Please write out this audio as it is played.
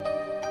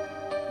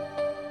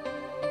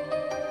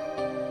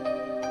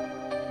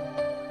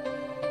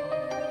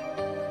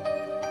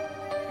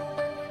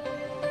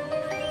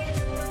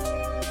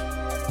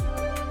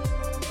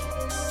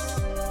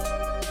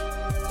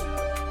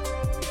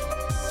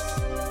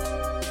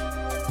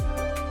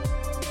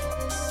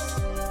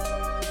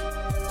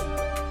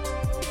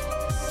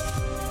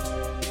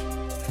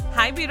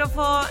Hi,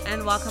 beautiful,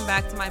 and welcome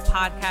back to my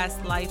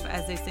podcast, Life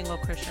as a Single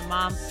Christian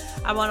Mom.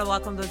 I want to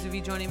welcome those of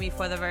you joining me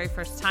for the very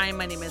first time.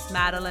 My name is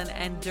Madeline,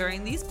 and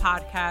during these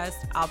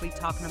podcasts, I'll be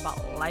talking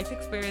about life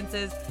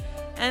experiences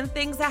and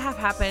things that have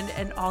happened,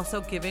 and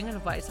also giving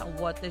advice on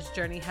what this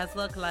journey has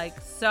looked like.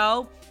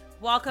 So,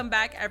 welcome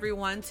back,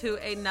 everyone, to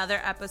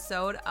another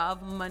episode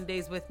of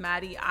Mondays with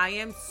Maddie. I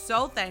am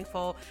so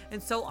thankful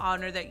and so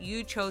honored that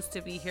you chose to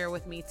be here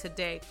with me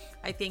today.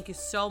 I thank you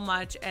so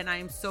much, and I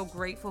am so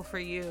grateful for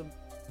you.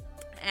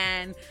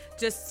 And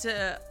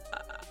I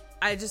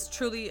just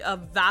truly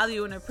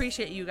value and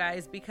appreciate you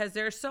guys, because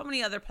there are so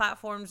many other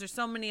platforms. There's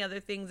so many other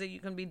things that you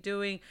can be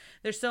doing.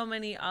 There's so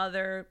many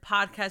other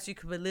podcasts you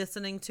could be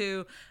listening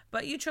to,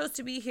 but you chose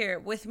to be here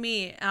with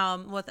me,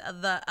 with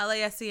the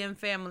LASCM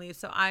family.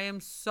 So I am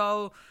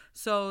so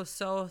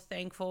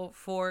thankful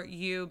for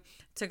you.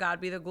 To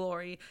God be the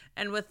glory.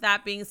 And with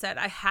that being said,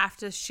 I have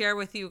to share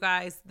with you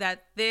guys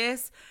that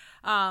this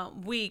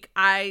week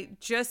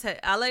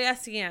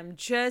LASCM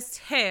just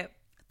hit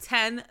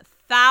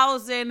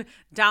 10,000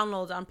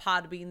 downloads on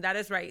Podbean. That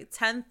is right,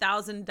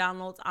 10,000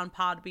 downloads on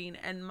Podbean.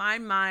 And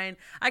I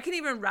can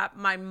even wrap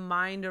my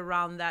mind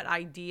around that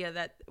idea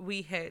that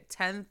we hit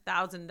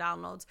 10,000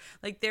 downloads.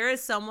 Like, there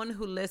is someone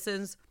who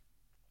listens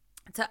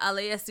to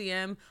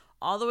LASCM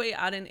all the way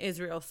out in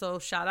Israel. So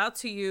shout out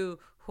to you,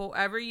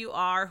 whoever you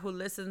are who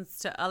listens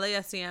to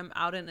LASCM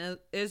out in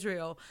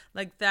Israel.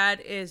 Like, that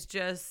is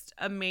just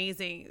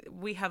amazing.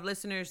 We have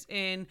listeners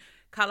in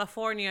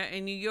California,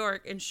 in New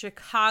York, in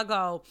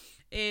Chicago,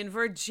 in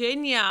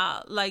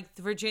Virginia. Like,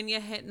 Virginia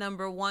hit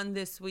number 1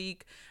 this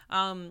week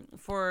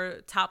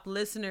for top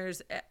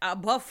listeners,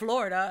 above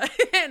Florida.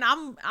 And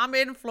I'm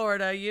in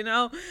Florida, you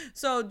know?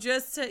 So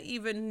just to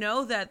even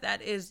know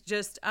that is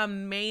just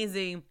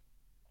amazing.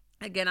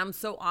 Again, I'm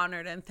so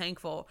honored and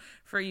thankful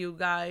for you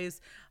guys.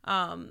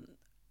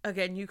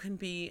 Again, you can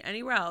be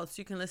anywhere else.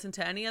 You can listen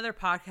to any other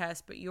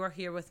podcast, but you are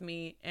here with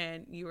me,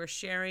 and you are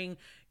sharing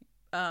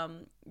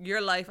your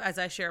life as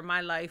I share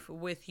my life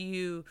with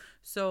you.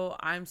 So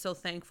I'm so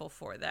thankful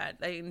for that.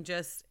 And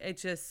it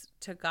just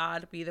to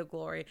God be the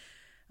glory.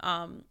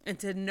 And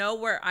to know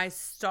where I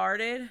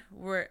started,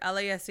 where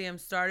LASCM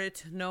started,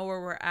 to know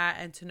where we're at,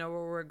 and to know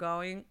where we're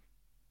going.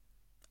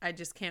 I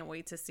just can't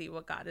wait to see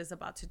what God is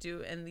about to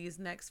do in these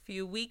next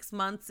few weeks,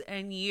 months,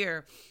 and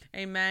year.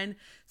 Amen.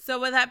 So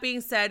with that being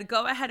said,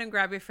 go ahead and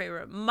grab your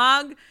favorite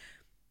mug.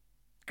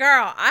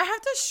 Girl, I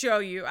have to show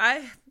you.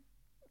 I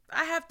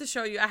have to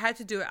show you. I had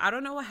to do it. I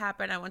don't know what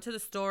happened. I went to the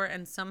store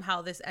and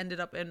somehow this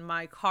ended up in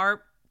my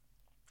cart.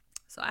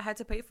 So I had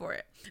to pay for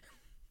it.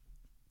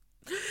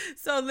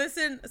 So look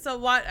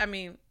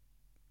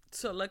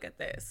at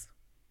this.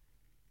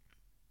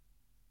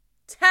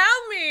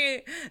 Tell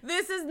me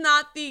this is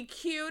not the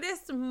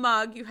cutest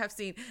mug you have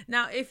seen.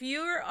 Now, if you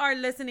are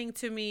listening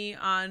to me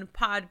on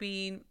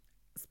Podbean,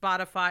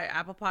 Spotify,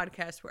 Apple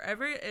Podcasts,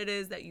 wherever it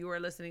is that you are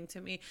listening to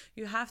me,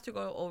 you have to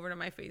go over to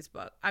my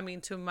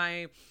to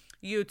my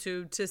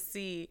YouTube to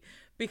see,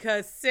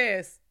 because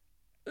sis,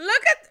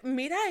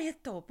 mira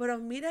esto, pero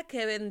mira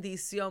qué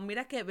bendición,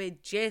 mira qué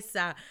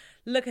belleza.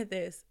 Look at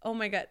this. Oh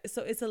my God.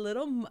 So it's a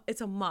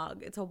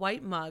mug. It's a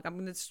white mug. I'm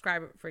going to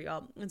describe it for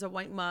y'all. It's a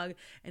white mug,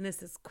 and it's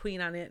this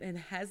queen on it, and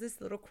it has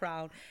this little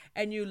crown,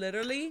 and you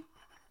literally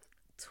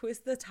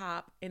twist the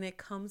top and it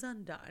comes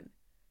undone.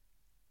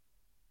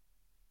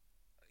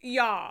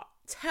 Y'all,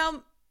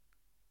 tell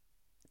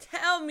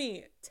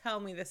me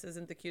this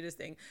isn't the cutest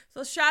thing.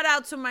 So shout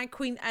out to my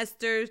Queen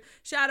Esther.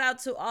 Shout out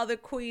to all the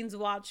queens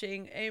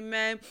watching.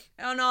 Amen.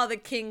 And all the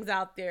kings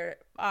out there.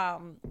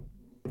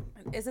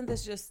 Isn't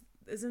this just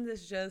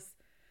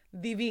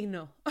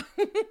divino?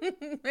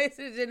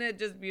 Isn't it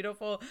just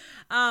beautiful?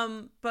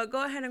 But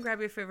go ahead and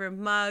grab your favorite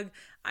mug.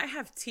 I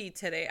have tea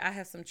today. I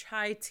have some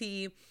chai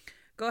tea.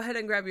 Go ahead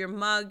and grab your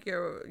mug,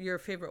 your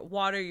favorite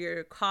water,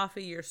 your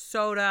coffee, your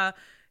soda,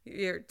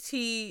 your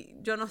tea,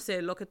 yo no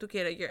sé, lo que tú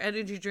quieras, your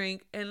energy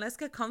drink, and let's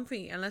get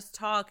comfy and let's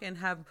talk and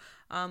have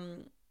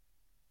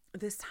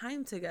this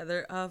time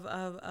together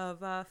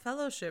of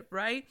fellowship,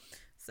 right?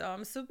 So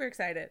I'm super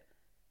excited.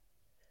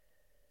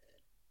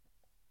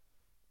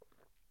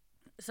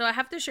 So I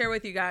have to share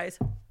with you guys,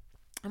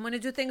 I'm going to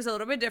do things a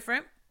little bit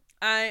different.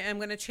 I am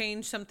going to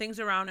change some things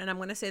around, and I'm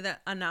going to say the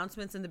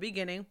announcements in the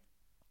beginning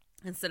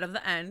instead of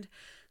the end,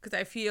 because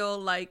I feel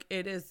like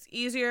it is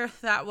easier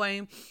that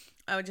way.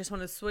 I just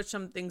want to switch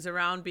some things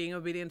around, being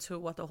obedient to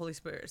what the Holy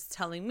Spirit is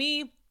telling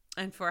me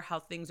and for how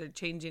things are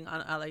changing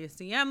on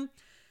LASCM.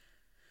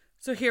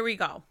 So here we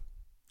go.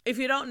 If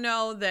you don't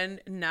know, then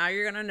now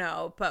you're going to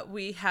know, but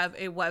we have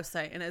a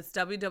website, and it's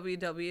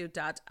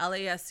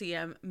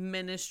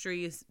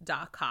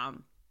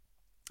www.lascmministries.com.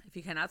 If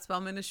you cannot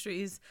spell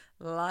ministries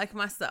like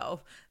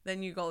myself,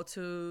 then you go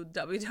to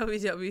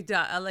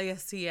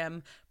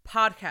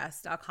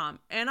www.lascmpodcast.com.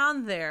 And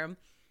on there,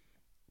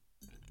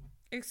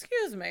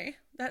 excuse me,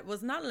 that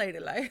was not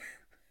ladylike.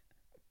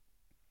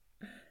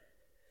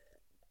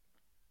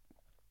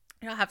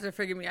 You'll have to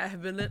forgive me. I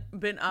have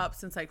been up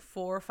since like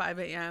 4 or 5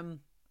 a.m.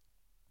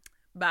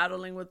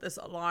 battling with this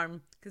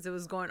alarm because it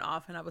was going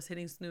off and I was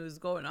hitting snooze,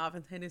 going off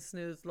and hitting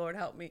snooze. Lord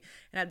help me.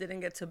 And I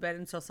didn't get to bed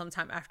until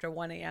sometime after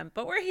 1 a.m.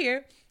 But we're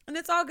here and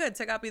it's all good.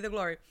 To God be the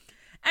glory.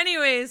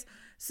 Anyways,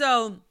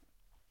 so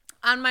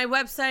on my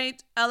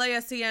website,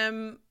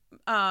 LASEM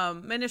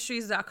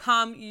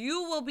ministries.com,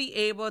 you will be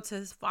able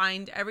to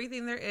find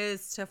everything there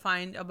is to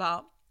find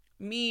about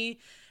me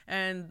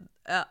and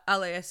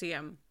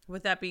LASEM.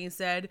 With that being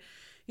said,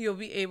 you'll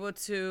be able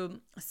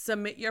to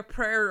submit your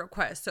prayer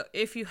requests. So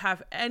if you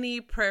have any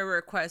prayer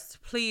requests,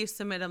 please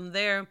submit them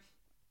there.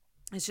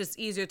 It's just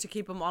easier to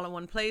keep them all in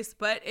one place.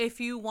 But if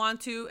you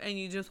want to and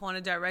you just want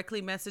to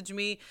directly message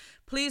me,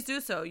 please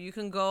do so. You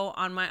can go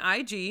on my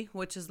IG,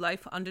 which is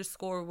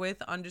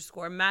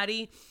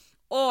life_with_Maddie,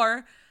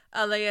 or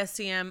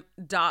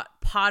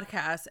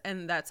LASEM.podcast,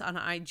 and that's on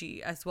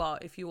IG as well.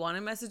 If you want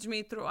to message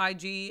me through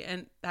IG,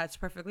 and that's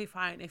perfectly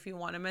fine. If you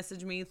want to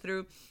message me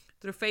through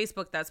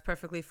Facebook, that's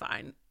perfectly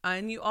fine.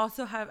 And you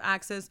also have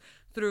access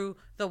through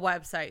the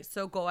website,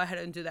 so go ahead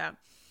and do that.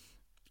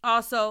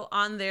 Also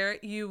on there,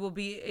 you will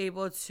be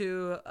able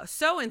to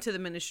sow into the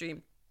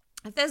ministry.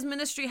 If this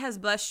ministry has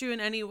blessed you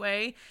in any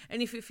way,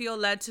 and if you feel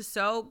led to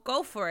sow,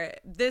 go for it.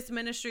 This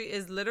ministry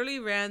is literally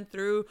ran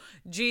through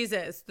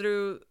Jesus,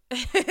 through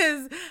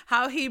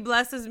how he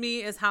blesses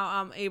me is how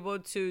I'm able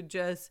to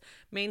just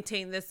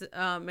maintain this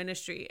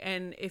ministry.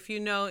 And if you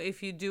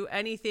do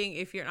anything,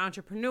 if you're an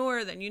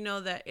entrepreneur, then you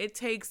know that it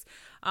takes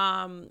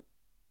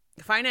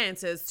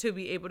finances to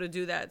be able to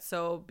do that.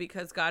 So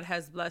because God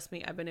has blessed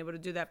me, I've been able to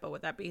do that. But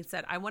with that being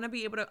said, I want to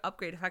be able to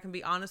upgrade. If I can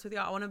be honest with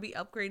y'all, I want to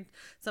upgrade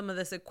some of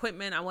this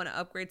equipment. I want to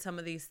upgrade some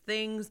of these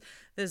things.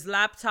 This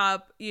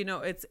laptop,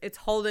 it's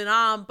holding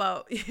on,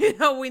 but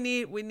we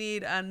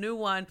need a new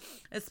one,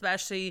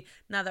 especially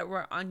now that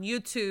we're on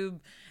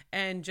YouTube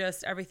and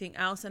just everything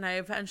else. And I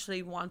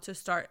eventually want to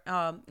start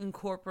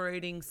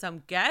incorporating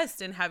some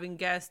guests and having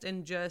guests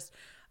and just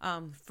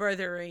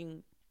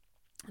furthering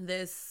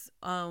this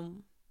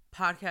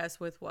podcast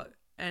with what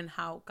and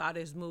how God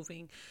is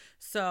moving.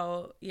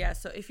 So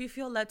if you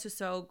feel led to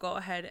sow, go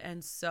ahead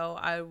and sow.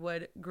 I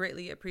would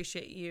greatly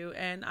appreciate you,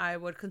 and I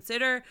would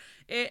consider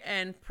it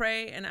and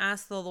pray and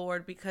ask the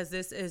Lord, because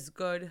this is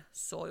good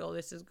soil,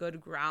 this is good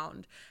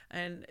ground,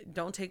 and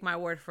don't take my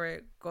word for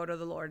it. Go to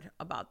the Lord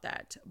about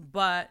that.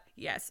 But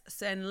yes,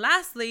 and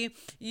lastly,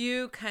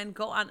 you can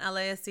go on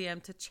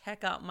LASEM to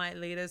check out my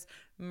latest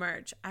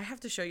merch. I have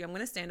to show you. I'm going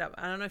to stand up.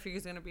 I don't know if you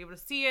guys are going to be able to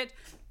see it,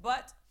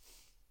 but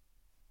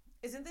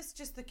isn't this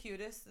just the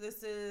cutest?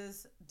 This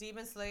is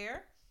Demon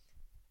Slayer.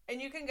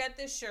 And you can get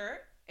this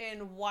shirt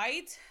in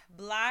white,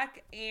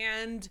 black,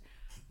 and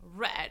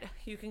red.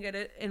 You can get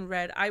it in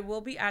red. I will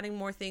be adding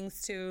more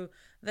things to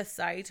the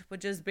site, but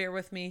just bear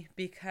with me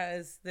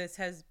because this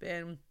has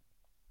been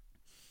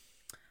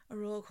a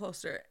roller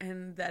coaster,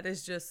 and that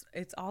is just,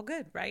 it's all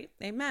good, right?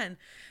 Amen.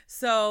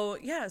 So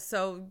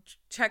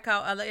check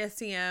out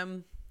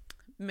LASEM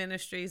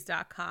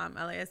ministries.com,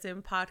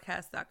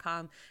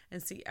 LASMpodcast.com,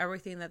 and see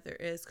everything that there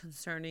is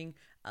concerning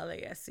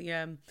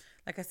LASEM.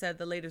 Like I said,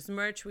 the latest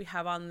merch we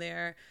have on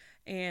there,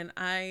 and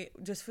I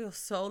just feel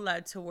so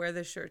led to wear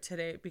this shirt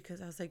today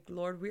because I was like,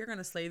 Lord, we're going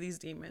to slay these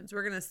demons.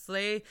 We're going to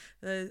slay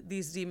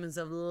these demons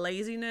of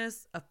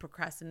laziness, of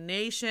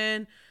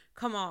procrastination.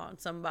 Come on,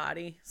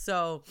 somebody.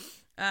 So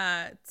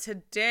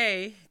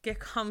today, get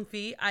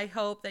comfy. I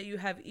hope that you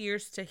have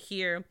ears to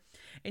hear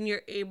and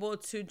you're able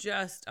to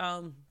just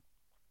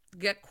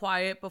get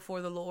quiet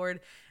before the Lord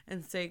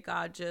and say,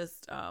 God,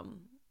 just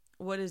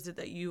what is it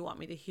that you want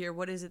me to hear?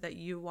 What is it that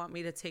you want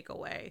me to take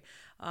away?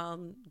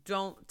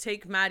 Don't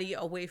take Maddie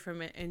away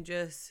from it, and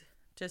just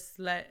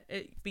let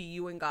it be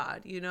you and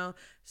God,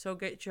 so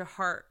get your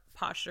heart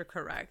posture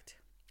correct.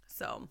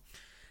 So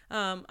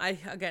I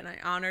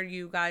honor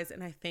you guys,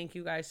 and I thank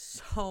you guys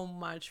so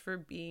much for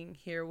being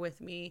here with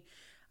me.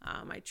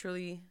 I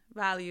truly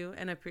value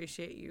and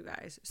appreciate you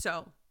guys.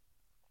 So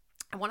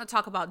I want to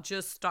talk about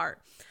just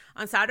start.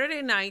 On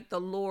Saturday night,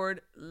 the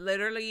Lord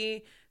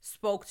literally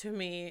spoke to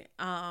me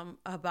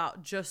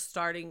about just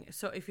starting.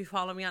 So if you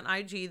follow me on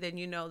IG, then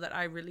you know that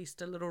I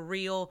released a little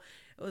reel.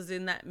 It was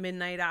in that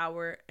midnight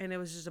hour, and it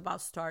was just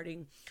about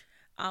starting.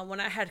 When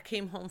I had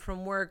came home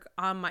from work,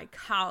 on my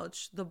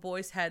couch, the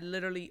boys had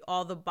literally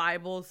all the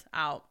Bibles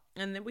out.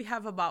 And then we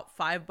have about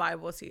 5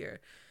 Bibles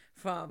here,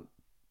 from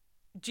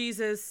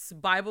Jesus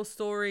Bible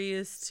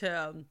stories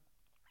to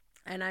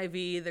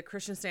NIV, the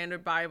Christian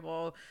Standard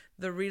Bible,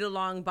 the Read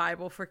Along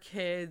Bible for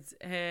kids,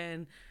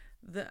 and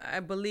I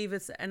believe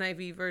it's the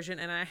NIV version.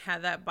 And I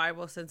had that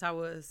Bible since I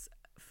was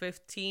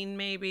 15,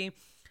 maybe.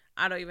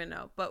 I don't even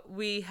know. But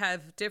we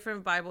have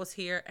different Bibles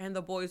here, and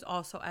the boys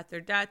also at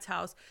their dad's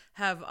house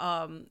have,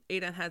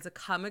 Aiden has a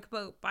comic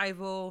book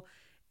Bible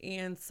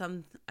and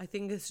some, I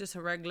think it's just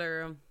a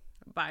regular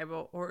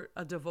Bible or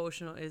a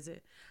devotional, is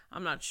it?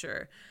 I'm not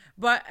sure.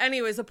 But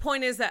anyways, the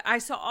point is that I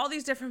saw all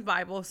these different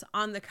Bibles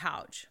on the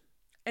couch.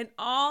 And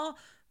all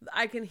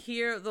I can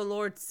hear the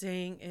Lord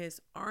saying is,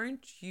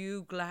 aren't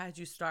you glad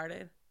you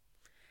started?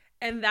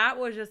 And that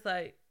was just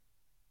like,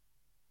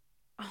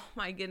 oh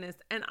my goodness.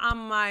 And on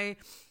my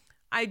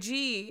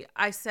IG,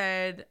 I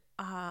said,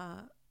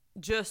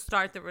 just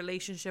start the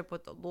relationship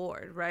with the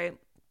Lord, right?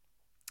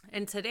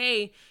 And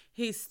today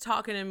he's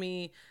talking to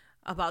me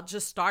about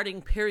just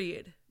starting,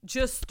 period.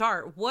 Just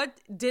start.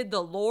 What did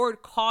the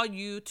Lord call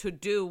you to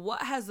do?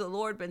 What has the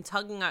Lord been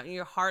tugging at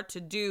your heart to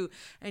do?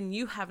 And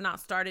you have not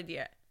started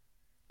yet.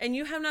 And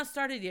you have not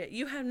started yet.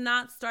 You have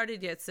not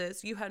started yet,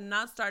 sis. You have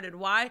not started.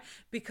 Why?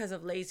 Because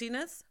of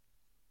laziness,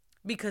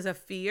 because of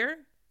fear,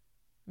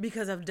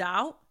 because of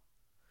doubt.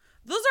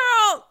 Those are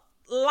all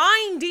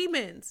lying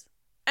demons.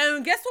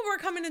 And guess what we're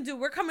coming to do?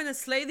 We're coming to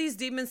slay these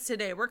demons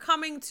today. We're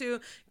coming to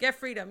get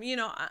freedom. You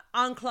know,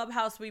 on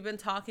Clubhouse, we've been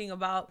talking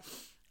about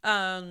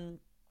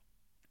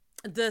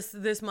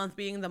this month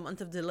being the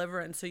month of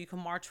deliverance, so you can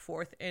march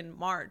forth in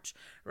March,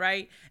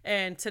 right?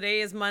 And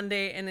today is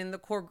Monday, and in the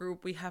core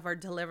group we have our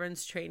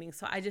deliverance training.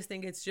 So I just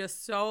think it's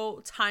just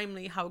so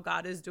timely how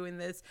God is doing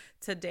this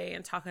today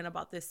and talking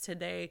about this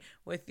today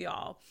with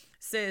y'all.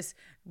 Sis,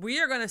 we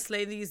are going to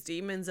slay these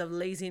demons of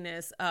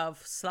laziness,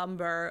 of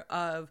slumber,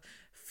 of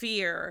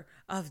fear,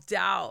 of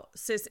doubt.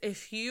 Sis,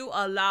 if you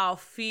allow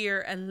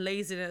fear and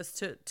laziness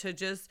to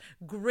just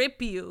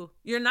grip you,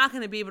 you're not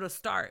going to be able to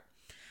start.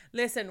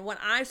 Listen, when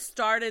I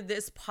started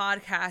this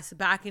podcast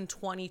back in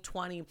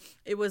 2020,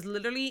 it was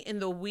literally in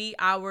the wee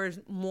hours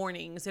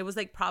mornings. It was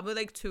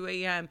probably 2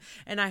 a.m.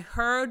 And I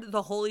heard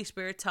the Holy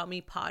Spirit tell me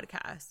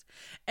podcast.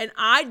 And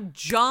I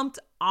jumped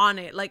on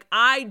it.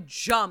 I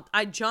jumped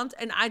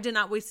and I did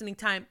not waste any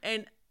time.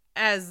 And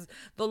as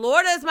the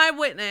Lord is my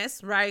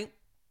witness, right?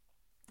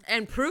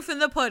 And proof in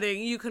the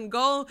pudding, you can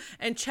go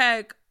and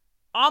check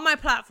all my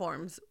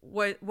platforms,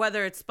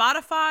 whether it's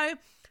Spotify,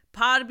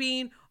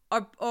 Podbean,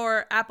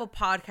 or Apple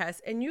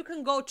Podcasts, and you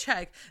can go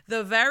check.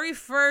 The very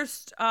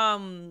first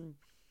podcast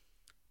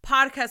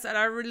that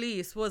I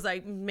released was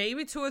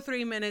maybe 2 or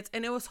 3 minutes,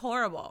 and it was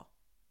horrible.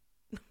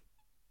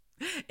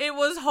 It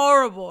was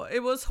horrible.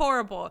 It was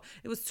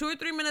 2 or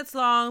 3 minutes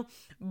long,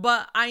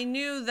 but I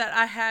knew that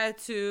I had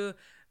to,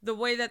 the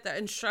way that the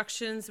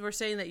instructions were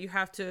saying that you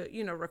have to,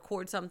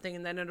 record something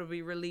and then it'll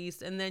be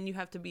released and then you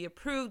have to be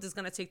approved. It's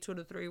going to take 2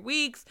 to 3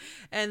 weeks.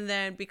 And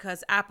then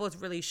because Apple is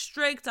really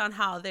strict on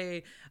how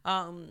they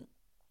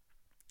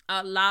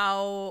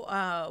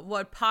allow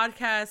what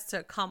podcasts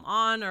to come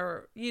on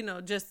or,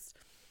 just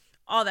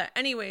all that.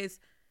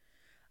 Anyways,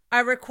 I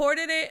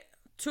recorded it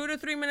 2 to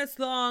 3 minutes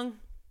long.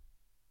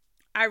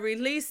 I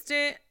released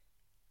it.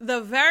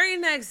 The very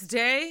next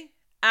day,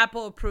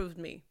 Apple approved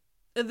me.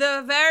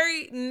 The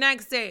very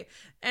next day.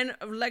 And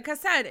like I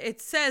said, it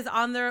says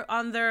on their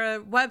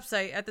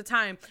website at the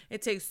time,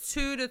 it takes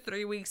 2 to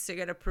 3 weeks to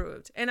get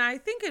approved. And I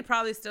think it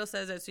probably still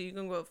says that, so you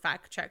can go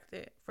fact check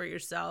it for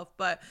yourself.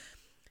 But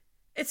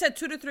it said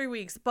 2 to 3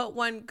 weeks. But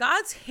when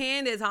God's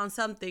hand is on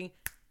something,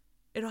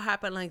 it'll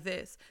happen like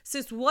this.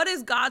 Sis, what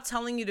is God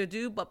telling you to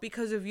do? But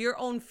because of your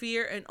own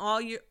fear and all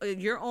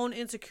your own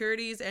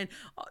insecurities, and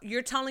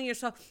you're telling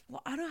yourself,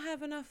 well, I don't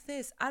have enough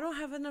this. I don't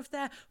have enough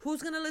that.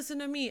 Who's going to listen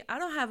to me? I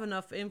don't have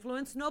enough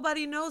influence.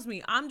 Nobody knows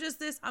me. I'm just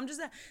this. I'm just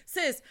that.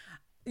 Sis,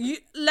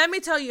 let me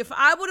tell you, if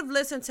I would have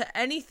listened to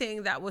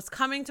anything that was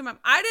coming to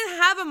I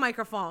didn't have a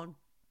microphone.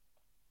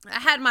 I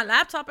had my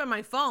laptop and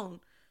my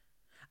phone.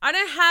 I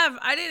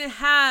didn't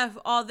have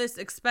all this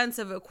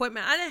expensive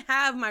equipment. I didn't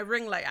have my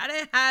ring light. I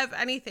didn't have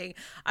anything.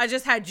 I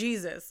just had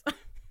Jesus.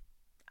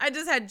 I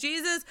just had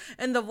Jesus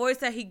and the voice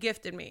that he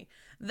gifted me.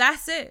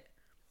 That's it.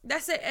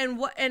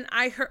 And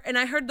I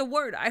heard the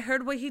word. I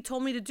heard what he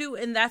told me to do,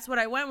 and that's what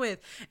I went with.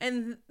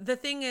 And the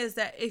thing is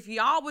that if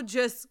y'all would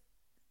just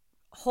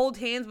hold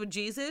hands with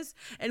Jesus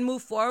and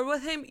move forward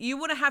with him, you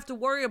wouldn't have to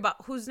worry about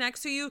who's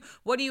next to you,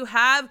 what do you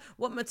have,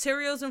 what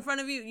materials in front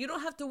of you. You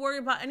don't have to worry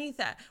about any of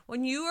that.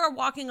 When you are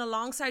walking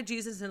alongside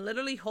Jesus and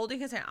literally holding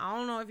his hand, I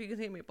don't know if you can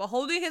see me, but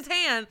holding his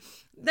hand,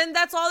 then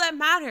that's all that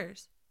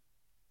matters.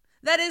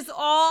 That is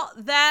all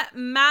that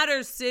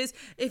matters, sis.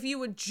 If you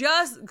would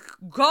just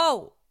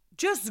go,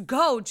 just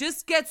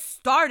get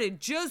started,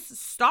 just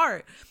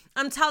start.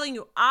 I'm telling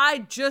you, I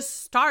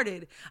just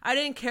started. I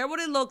didn't care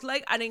what it looked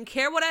like. I didn't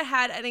care what I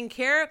had. I didn't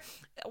care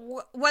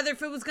whether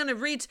if it was going to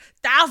reach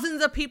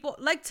thousands of people.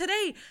 Like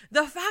today,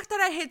 the fact that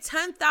I hit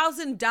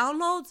 10,000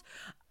 downloads,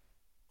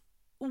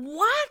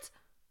 what?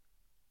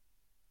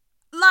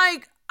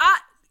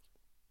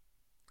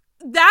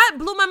 That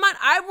blew my mind.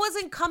 I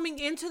wasn't coming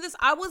into this.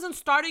 I wasn't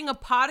starting a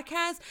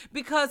podcast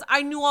because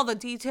I knew all the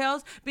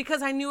details,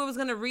 because I knew it was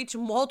going to reach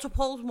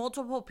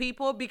multiple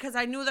people, because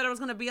I knew that I was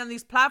going to be on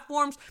these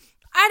platforms.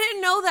 I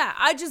didn't know that.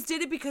 I just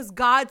did it because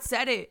God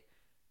said it.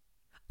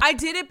 I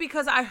did it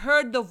because I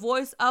heard the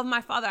voice of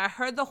my Father. I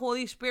heard the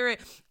Holy Spirit,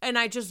 and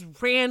I just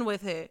ran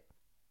with it.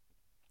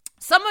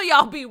 Some of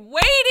y'all be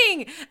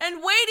waiting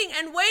and waiting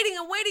and waiting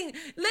and waiting.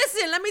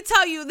 Listen, let me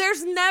tell you,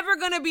 there's never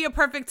going to be a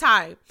perfect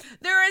time.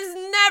 There is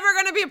never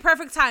going to be a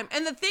perfect time.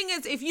 And the thing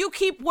is, if you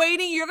keep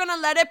waiting, you're going to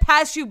let it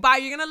pass you by.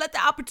 You're going to let the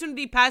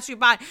opportunity pass you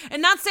by.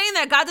 And not saying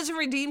that God doesn't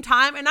redeem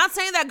time, and not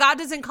saying that God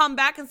doesn't come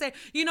back and say,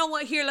 you know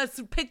what, here, let's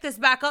pick this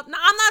back up. No,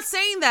 I'm not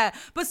saying that.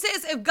 But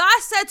sis, if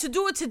God said to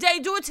do it today,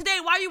 do it today.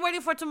 Why are you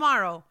waiting for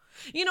tomorrow?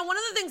 You know, one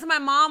of the things my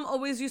mom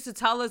always used to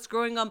tell us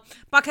growing up,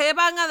 ¿pa qué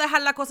van a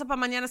dejar la cosa para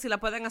mañana si la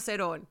pueden hacer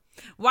hoy?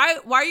 Why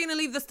are you going to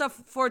leave the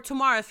stuff for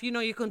tomorrow if you know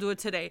you can do it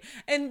today?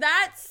 And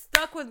that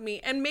stuck with me.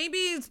 And maybe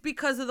it's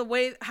because of the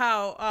way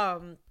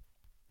how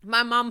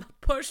my mom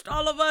pushed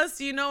all of us,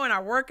 you know, in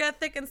our work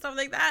ethic and stuff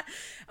like that.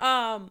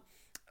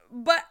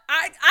 But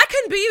I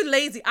can be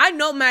lazy. I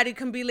know Maddie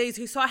can be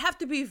lazy. So I have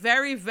to be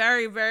very,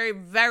 very, very,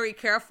 very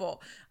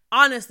careful.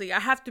 Honestly, I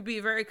have to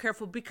be very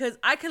careful because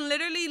I can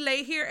literally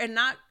lay here and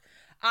not,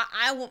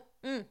 I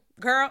won't,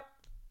 girl,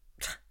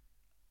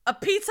 a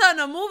pizza and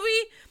a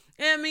movie.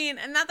 I mean,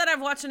 and not that I've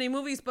watched any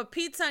movies, but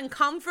pizza and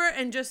comfort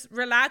and just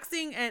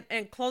relaxing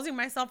and closing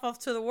myself off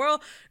to the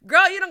world.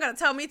 Girl, you don't got to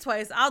tell me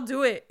twice. I'll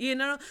do it, you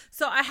know?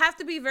 So I have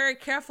to be very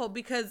careful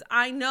because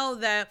I know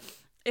that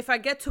if I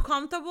get too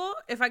comfortable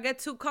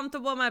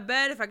in my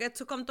bed, if I get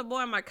too comfortable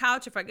on my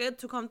couch, if I get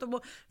too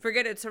comfortable,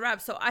 forget it, it's a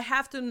wrap. So I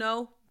have to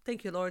know,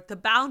 thank you, Lord, the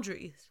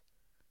boundaries.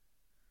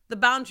 The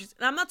boundaries.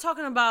 And I'm not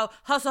talking about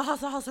hustle,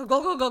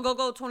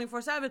 go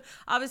 24/7.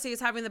 Obviously,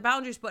 it's having the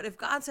boundaries. But if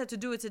God said to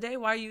do it today,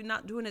 why are you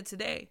not doing it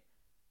today?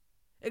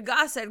 If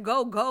God said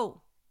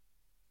go.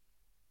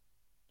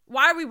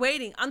 Why are we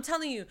waiting? I'm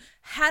telling you,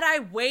 had I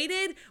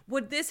waited,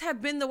 would this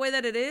have been the way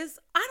that it is?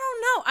 I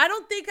don't know. I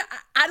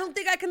don't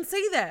think I can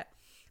say that.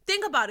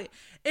 Think about it.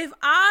 If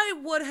I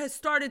would have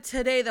started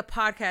today the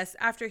podcast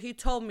after he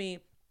told me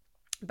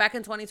back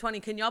in 2020,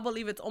 can y'all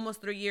believe it's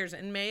almost 3 years?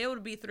 In May, it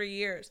would be 3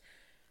 years.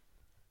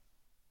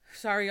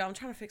 Sorry, y'all. I'm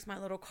trying to fix my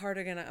little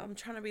cardigan. I'm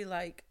trying to be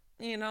like,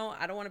 you know,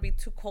 I don't want to be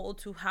too cold,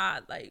 too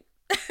hot. Like,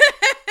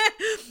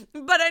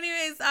 but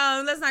anyways,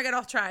 let's not get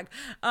off track.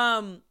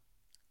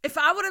 If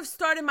I would have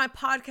started my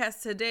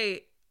podcast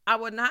today, I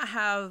would not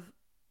have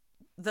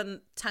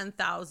the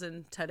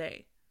 10,000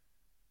 today.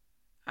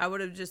 I would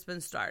have just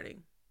been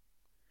starting,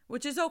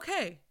 which is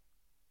okay,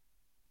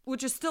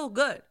 which is still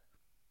good.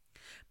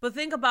 But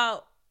think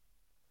about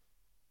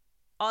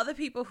all the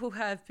people who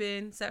have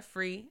been set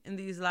free in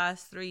these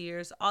last 3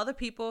 years, all the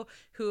people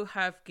who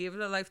have given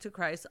their life to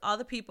Christ, all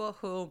the people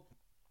who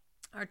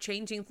are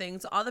changing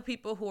things, all the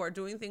people who are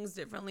doing things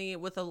differently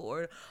with the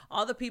Lord,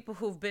 all the people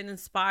who've been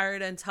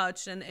inspired and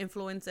touched and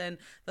influenced, and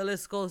the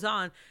list goes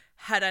on.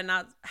 Had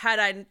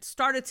I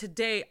started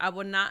today, I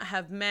would not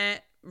have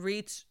met,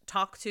 reached,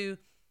 talked to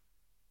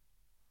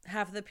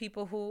half the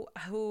people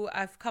who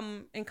I've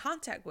come in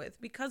contact with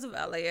because of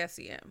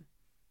LASEM.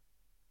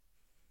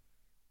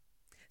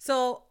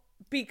 So,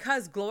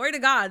 because glory to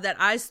God that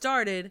I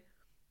started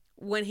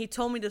when he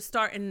told me to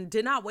start and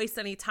did not waste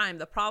any time.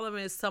 The problem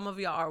is some of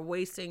y'all are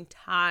wasting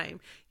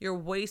time. You're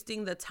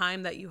wasting the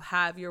time that you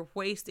have. You're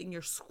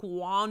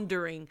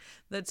squandering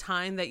the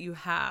time that you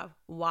have.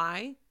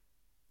 Why?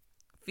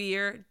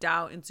 Fear,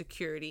 doubt,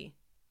 insecurity.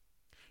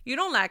 You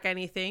don't lack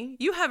anything.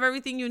 You have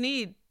everything you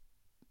need.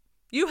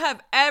 You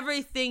have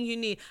everything you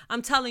need.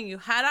 I'm telling you,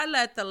 had I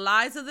let the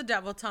lies of the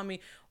devil tell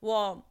me,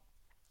 well,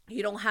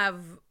 you don't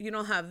have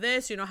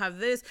this, you don't have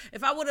this.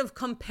 If I would have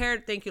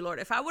compared, thank you, Lord.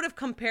 If I would have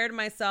compared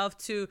myself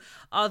to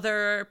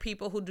other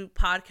people who do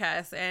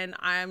podcasts, and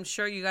I'm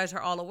sure you guys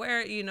are all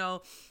aware, you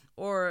know,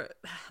 or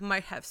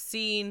might have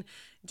seen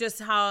just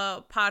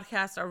how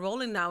podcasts are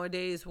rolling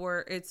nowadays,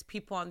 where it's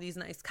people on these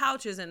nice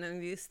couches and in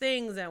these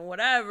things and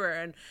whatever.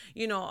 And,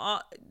 you know,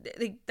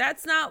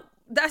 that's not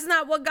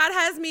what God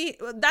has me.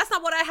 That's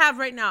not what I have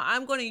right now.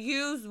 I'm going to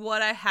use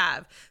what I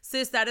have.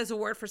 Sis, that is a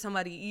word for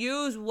somebody.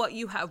 Use what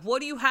you have.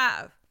 What do you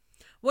have?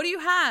 What do you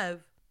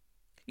have?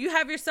 You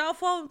have your cell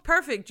phone?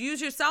 Perfect.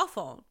 Use your cell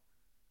phone.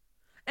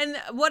 And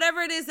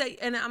whatever it is that,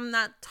 and I'm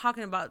not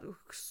talking about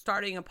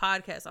starting a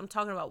podcast. I'm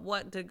talking about,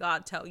 what did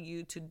God tell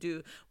you to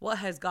do? What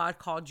has God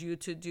called you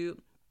to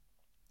do?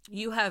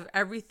 You have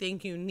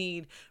everything you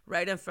need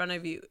right in front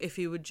of you if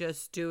you would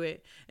just do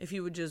it. If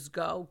you would just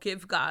go,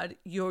 give God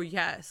your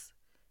yes.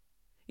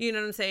 You know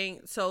what I'm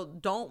saying? So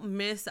don't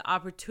miss the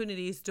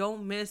opportunities.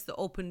 Don't miss the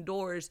open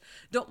doors.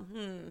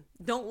 Don't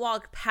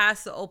walk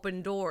past the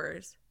open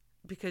doors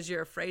because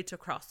you're afraid to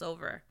cross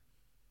over.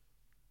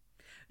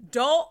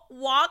 Don't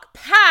walk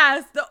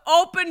past the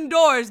open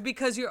doors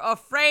because you're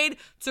afraid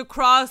to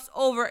cross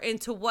over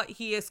into what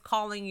he is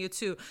calling you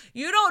to.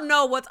 You don't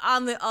know what's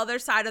on the other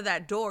side of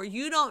that door.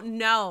 You don't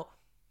know.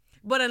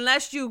 But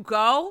unless you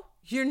go,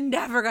 you're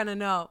never going to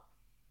know.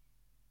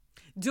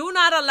 Do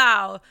not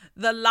allow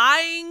the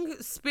lying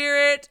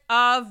spirit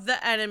of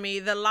the enemy,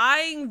 the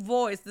lying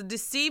voice, the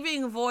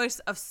deceiving voice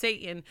of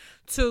Satan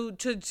to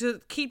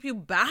keep you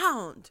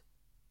bound.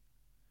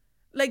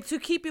 Like, to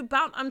keep you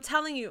bound. I'm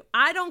telling you,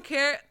 I don't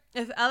care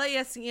if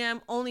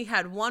LASEM only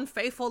had one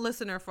faithful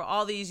listener for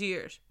all these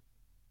years.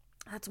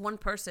 That's one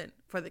person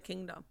for the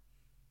kingdom.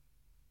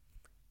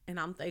 And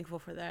I'm thankful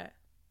for that.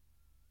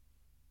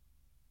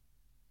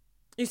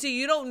 You see,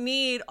 you don't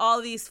need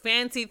all these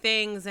fancy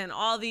things and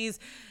all these,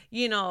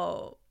 you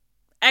know,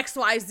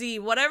 XYZ,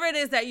 whatever it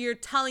is that you're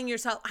telling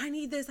yourself, I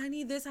need this, I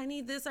need this, I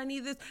need this, I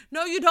need this.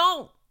 No, you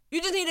don't.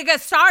 You just need to get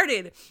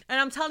started. And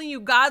I'm telling you,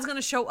 God's going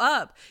to show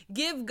up.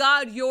 Give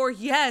God your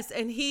yes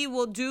and he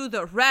will do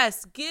the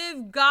rest.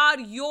 Give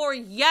God your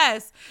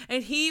yes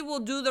and he will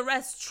do the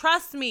rest.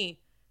 Trust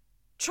me.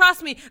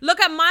 Trust me. Look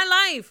at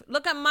my life.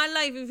 Look at my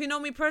life. If you know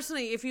me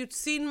personally, if you've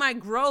seen my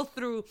growth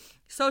through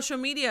social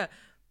media,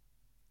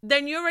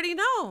 then you already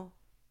know.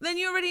 Then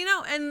you already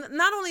know. And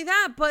not only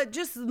that, but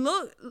just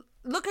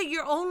look at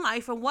your own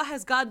life and what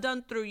has God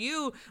done through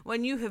you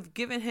when you have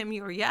given him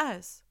your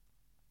yes.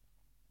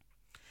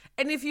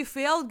 And if you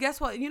failed,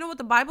 guess what? You know what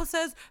the Bible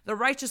says? The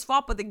righteous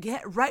fall, but they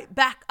get right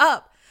back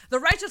up. The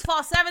righteous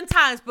fall 7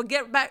 times, but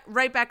get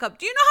right back up.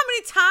 Do you know how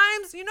many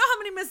times? You know how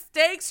many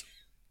mistakes?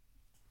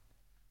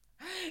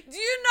 Do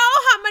you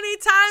know how many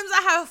times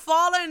I have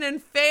fallen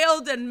and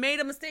failed and made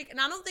a mistake? And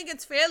I don't think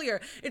it's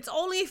failure. It's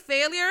only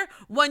failure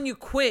when you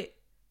quit.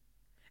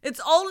 It's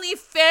only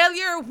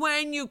failure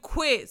when you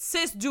quit.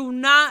 Sis, do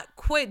not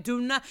quit.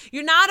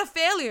 You're not a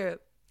failure.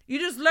 You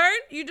just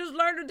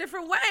learned a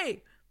different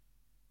way.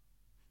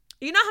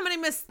 You know how many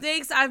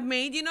mistakes I've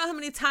made? You know how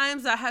many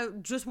times I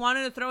have just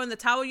wanted to throw in the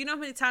towel? You know how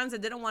many times I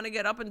didn't want to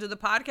get up and do the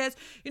podcast?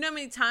 You know how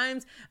many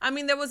times,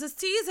 there was a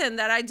season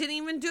that I didn't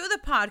even do the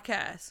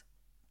podcast.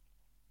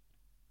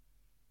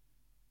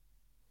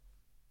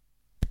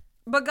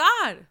 But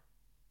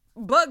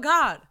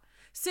God,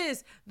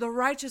 sis, the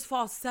righteous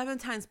fall 7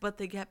 times, but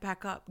they get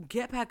back up.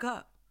 Get back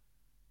up.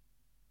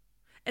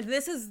 And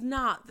this is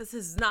not,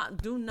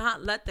 do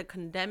not let the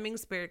condemning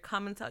spirit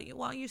come and tell you,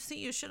 well, you see,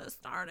 you should have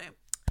started.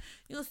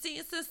 You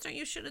see, sister,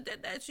 you should have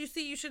did that. You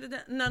see, you should have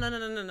done. No.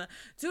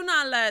 Do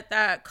not let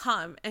that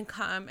come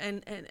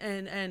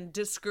and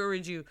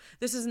discourage you.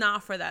 This is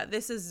not for that.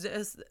 This is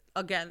just,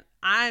 again,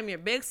 I'm your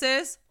big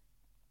sis.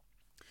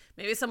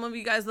 Maybe some of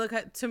you guys look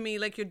to me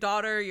like your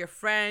daughter, your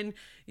friend,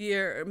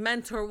 your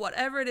mentor,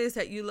 whatever it is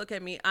that you look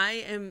at me. I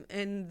am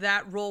in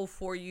that role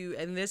for you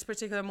in this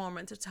particular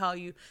moment to tell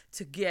you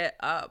to get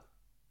up.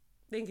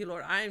 Thank you,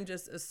 Lord. I am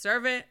just a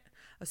servant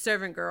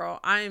girl.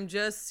 I am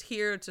just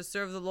here to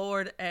serve the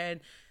Lord.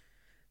 And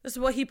this is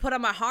what he put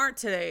on my heart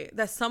today,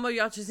 that some of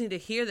y'all just need to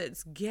hear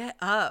this. Get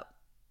up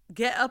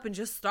and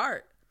just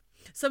start.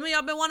 Some of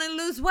y'all been wanting to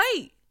lose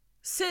weight.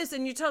 Sis,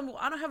 and you tell me, well,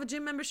 I don't have a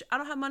gym membership. I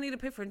don't have money to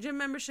pay for a gym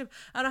membership.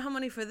 I don't have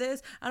money for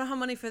this. I don't have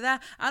money for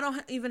that. I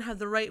don't even have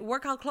the right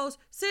workout clothes.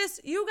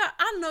 Sis,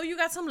 I know you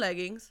got some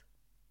leggings.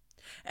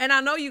 And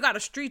I know you got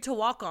a street to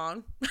walk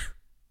on.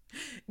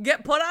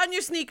 Put on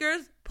your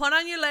sneakers, put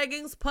on your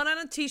leggings, put on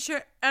a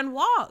t-shirt and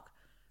walk.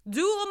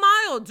 Do a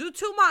mile, do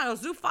 2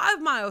 miles, do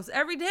 5 miles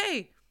every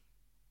day.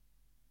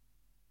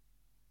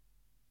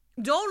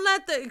 Don't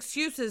let the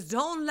excuses,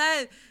 don't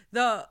let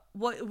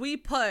what we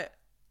put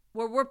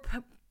where we're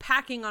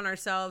packing on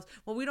ourselves.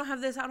 Well, we don't have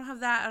this, I don't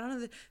have that, I don't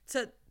have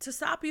this, to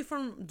stop you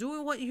from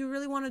doing what you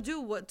really want to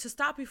do, to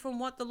stop you from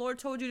what the Lord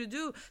told you to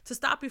do, to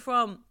stop you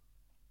from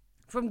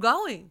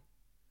going.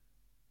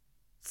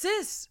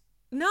 Sis,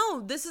 no,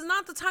 this is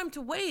not the time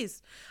to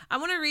waste. I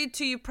want to read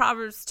to you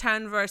Proverbs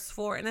 10 verse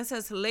 4, and it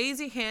says,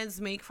 lazy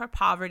hands make for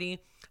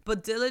poverty,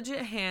 but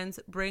diligent hands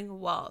bring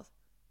wealth.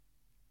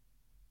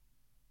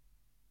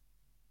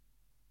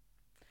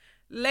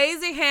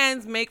 Lazy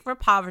hands make for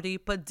poverty,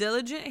 but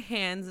diligent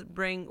hands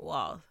bring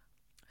wealth.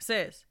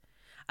 Sis,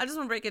 I just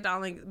want to break it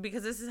down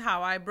because this is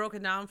how I broke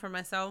it down for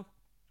myself.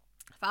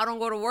 If I don't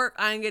go to work,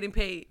 I ain't getting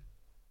paid.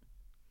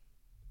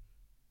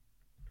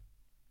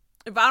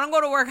 If I don't go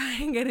to work, I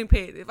ain't getting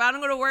paid. If I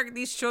don't go to work,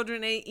 these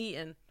children ain't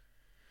eating.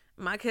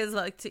 My kids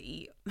like to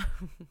eat.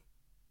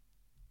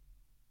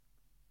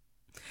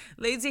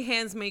 Lazy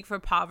hands make for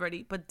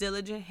poverty, but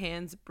diligent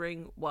hands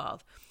bring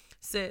wealth.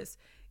 Sis,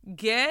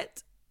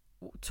 get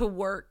to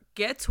work,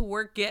 get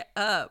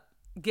up,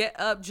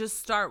 just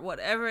start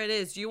whatever it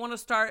is. You want to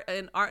start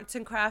an arts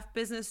and craft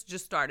business,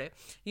 just start it.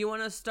 You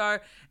want to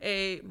start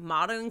a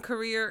modeling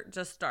career,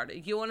 just start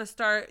it. You want to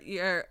start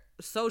your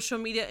social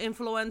media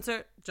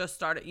influencer, just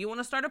start it. You want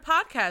to start a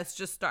podcast,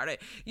 just start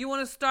it. You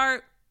want to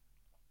start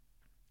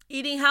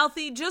eating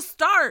healthy, just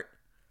start.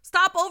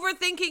 Stop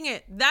overthinking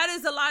it. That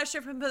is a lie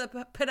straight from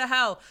the pit of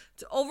hell.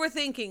 To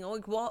overthinking.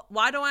 Like, well,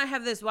 why don't I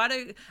have this? Why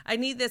do I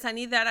need this? I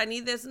need that. I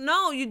need this.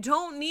 No, you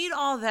don't need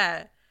all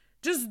that.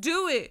 Just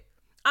do it.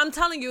 I'm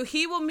telling you,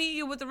 he will meet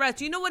you with the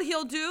rest. You know what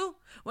he'll do?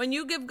 When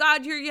you give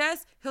God your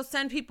yes, he'll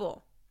send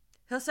people.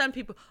 He'll send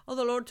people. Oh,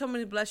 the Lord told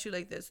me to bless you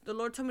like this. The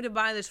Lord told me to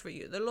buy this for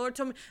you. The Lord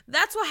told me.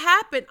 That's what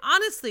happened.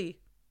 Honestly,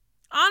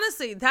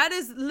 that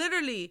is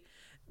literally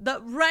the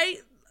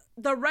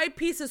right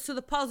pieces to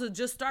the puzzle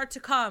just start to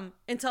come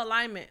into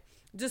alignment.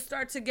 Just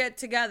start to get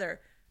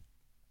together.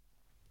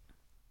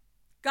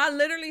 God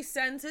literally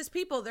sends his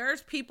people.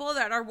 There's people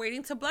that are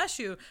waiting to bless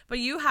you, but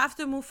you have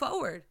to move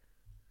forward.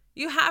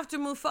 You have to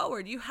move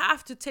forward. You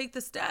have to take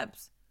the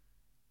steps.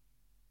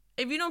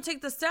 If you don't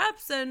take the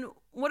steps, then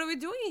what are we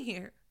doing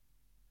here?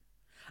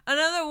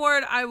 Another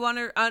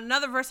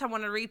verse I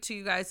want to read to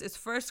you guys is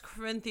 1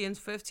 Corinthians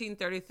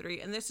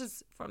 15:33, and this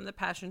is from the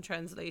Passion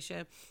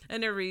Translation,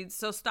 and it reads,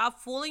 so stop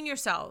fooling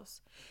yourselves.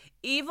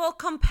 Evil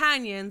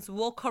companions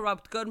will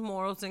corrupt good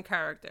morals and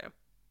character.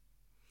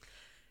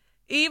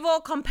 Evil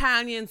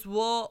companions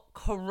will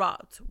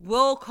corrupt.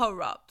 What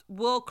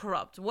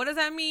does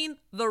that mean?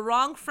 The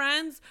wrong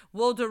friends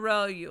will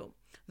derail you.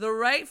 The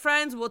right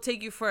friends will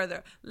take you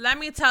further. Let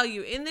me tell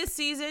you, in this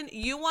season,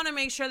 you want to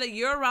make sure that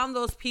you're around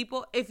those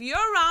people. If you're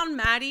around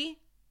Maddie,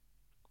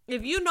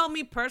 if you know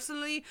me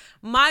personally,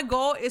 my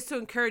goal is to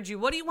encourage you.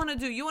 What do you want to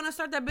do? You want to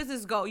start that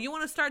business? Go. You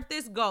want to start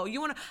this? Go.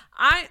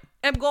 I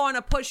am going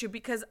to push you,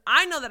 because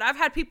I know that I've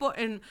had people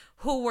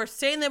who were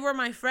saying they were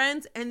my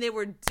friends, and they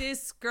were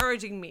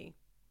discouraging me.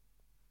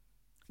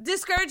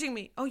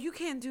 Oh, you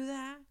can't do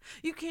that.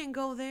 You can't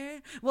go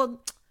there.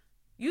 Well,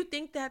 you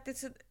think that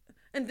this is,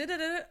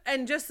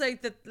 and just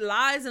like the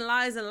lies and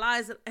lies and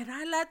lies. And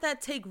I let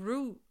that take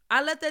root.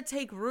 I let it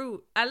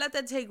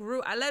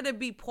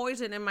be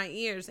poison in my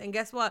ears. And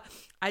guess what?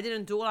 I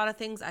didn't do a lot of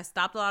things. I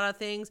stopped a lot of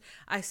things.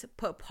 I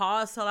put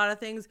pause to a lot of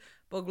things.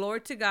 But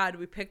glory to God,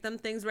 we picked them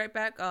things right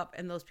back up,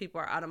 and those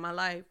people are out of my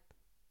life.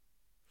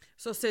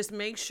 So sis,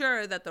 make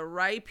sure that the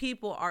right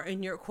people are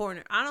in your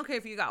corner. I don't care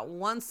if you got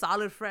one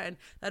solid friend.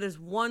 That is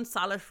one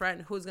solid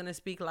friend who's going to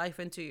speak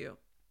life into you.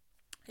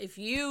 If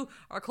you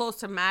are close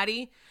to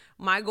Maddie,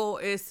 my goal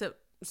is to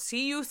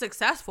see you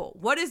successful.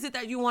 What is it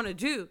that you want to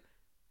do?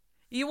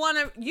 You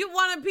want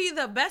to be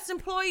the best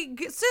employee?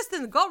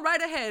 Sister, go right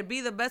ahead.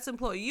 Be the best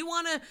employee. You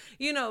want to,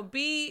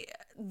 be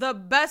the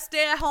best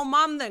stay-at-home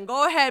mom? Then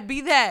go ahead, be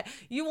that.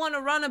 You want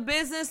to run a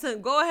business?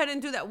 Then go ahead and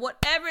do that.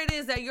 Whatever it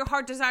is that your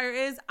heart desire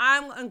is,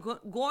 I'm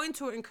going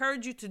to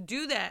encourage you to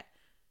do that.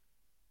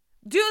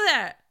 Do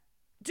that.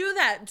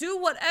 Do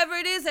whatever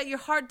it is that your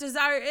heart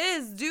desire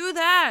is. Do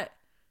that.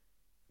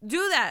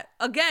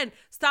 Again,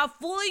 stop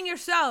fooling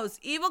yourselves.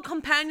 Evil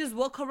companions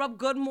will corrupt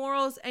good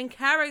morals and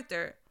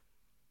character.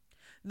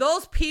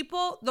 Those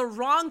people, the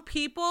wrong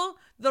people,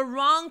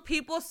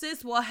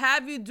 sis, will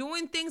have you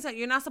doing things that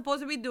you're not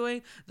supposed to be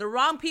doing. The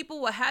wrong people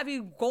will have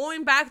you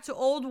going back to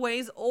old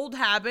ways, old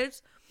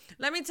habits.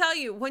 Let me tell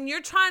you, when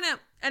you're trying to,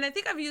 and I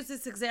think I've used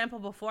this example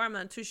before, I'm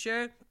not too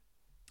sure,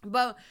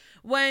 but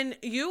when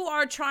you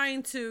are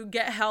trying to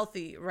get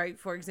healthy, right,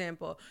 for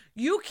example,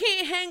 you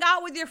can't hang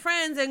out with your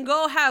friends and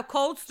go have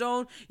Cold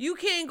Stone. You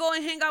can't go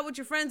and hang out with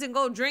your friends and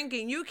go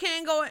drinking. You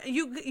can't.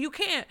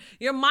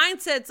 Your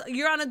mindset's,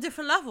 you're on a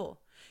different level.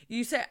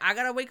 You say, I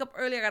got to wake up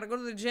early. I got to go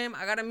to the gym.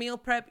 I got to meal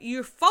prep.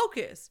 You're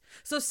focused.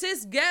 So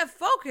sis, get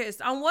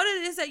focused on what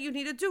it is that you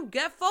need to do.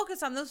 Get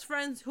focused on those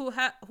friends who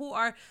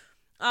are,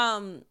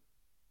 and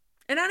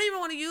I don't even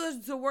want to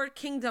use the word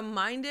kingdom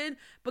minded,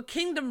 but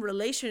kingdom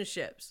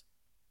relationships.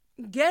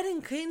 Get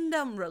in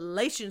kingdom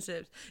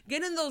relationships.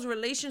 Get in those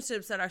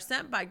relationships that are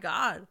sent by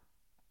God.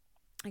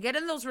 Get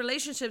in those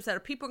relationships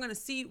that people are going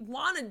to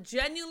want to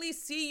genuinely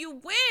see you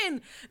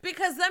win.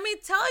 Because let me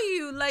tell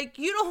you,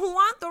 you don't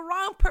want the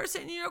wrong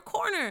person in your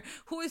corner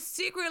who is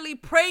secretly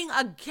praying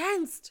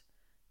against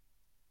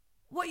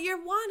what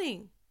you're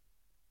wanting.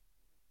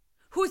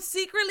 Who is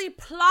secretly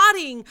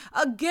plotting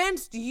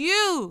against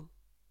you.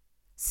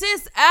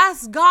 Sis,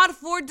 ask God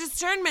for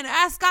discernment.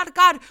 Ask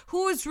God,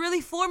 who is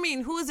really for me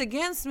and who is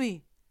against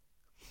me?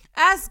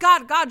 Ask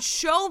God,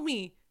 show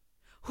me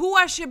who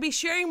I should be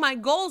sharing my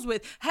goals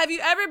with. Have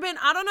you ever been,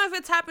 I don't know if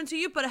it's happened to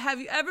you, but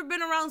have you ever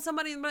been around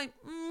somebody and be like,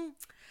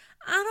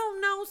 I don't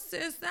know,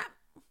 sis,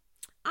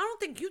 I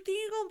think you're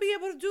going to be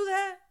able to do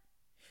that?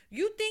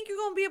 You think you're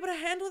going to be able to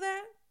handle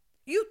that?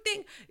 You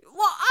think,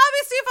 well,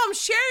 obviously if I'm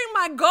sharing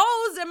my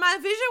goals and my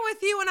vision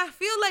with you and I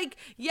feel like,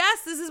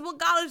 yes, this is what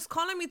God is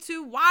calling me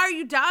to, why are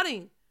you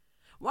doubting?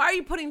 Why are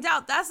you putting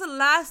doubt? That's the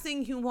last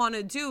thing you want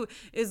to do,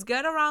 is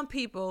get around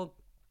people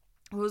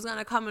who's going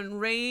to come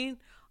and rain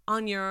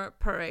on your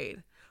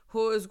parade,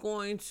 who is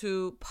going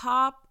to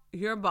pop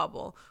your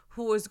bubble,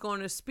 who is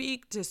going to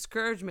speak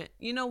discouragement.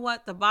 You know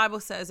what? The Bible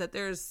says that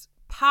there's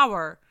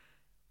power,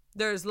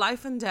 there's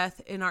life and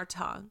death in our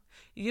tongue.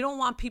 You don't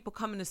want people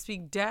coming to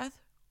speak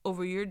death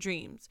over your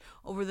dreams,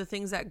 over the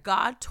things that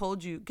God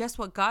told you. Guess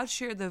what? God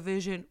shared the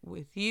vision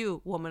with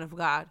you, woman of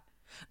God.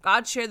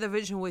 God shared the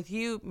vision with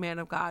you, man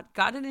of God.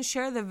 God didn't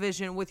share the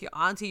vision with your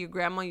auntie, your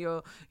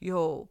grandma,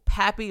 your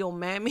pappy, your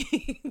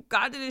mammy.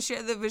 God didn't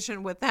share the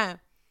vision with them.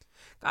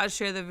 God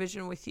shared the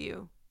vision with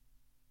you.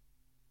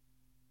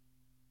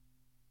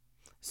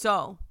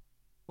 So,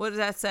 what does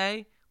that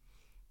say?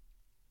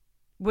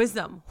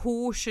 Wisdom.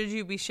 Who should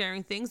you be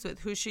sharing things with?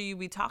 Who should you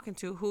be talking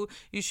to? Who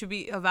you should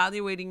be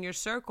evaluating your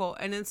circle?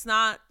 And it's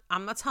not,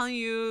 I'm not telling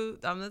you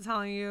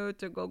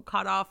to go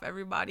cut off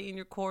everybody in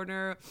your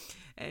corner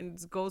and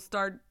go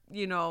start,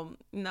 no.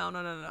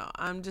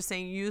 I'm just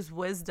saying use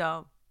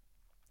wisdom,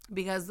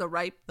 because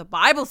the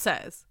Bible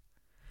says,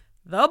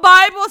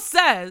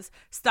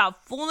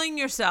 stop fooling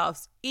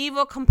yourselves.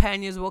 Evil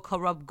companions will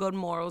corrupt good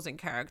morals and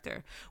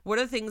character. What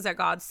are things that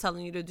God's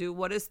telling you to do?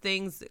 What is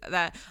things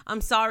that,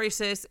 I'm sorry,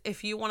 sis,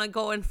 if you want to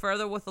go in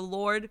further with the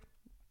Lord,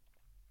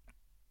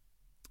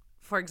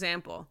 for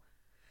example,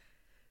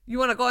 you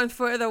want to go in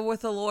further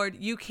with the Lord,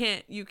 you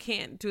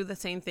can't do the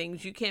same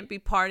things. You can't be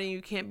partying.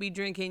 You can't be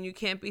drinking. You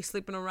can't be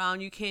sleeping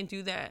around. You can't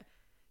do that.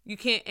 You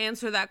can't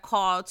answer that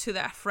call to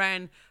that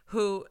friend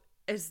who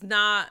is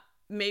not.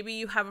 Maybe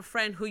you have a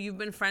friend who you've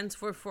been friends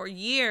for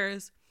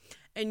years,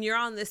 and you're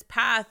on this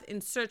path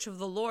in search of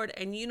the Lord,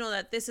 and you know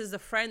that this is the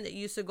friend that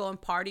you used to go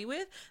and party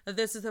with, that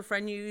this is the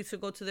friend you used to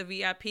go to the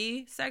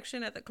VIP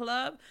section at the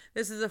club,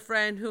 this is a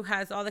friend who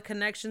has all the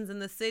connections in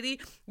the city,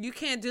 you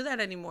can't do that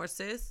anymore,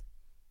 sis.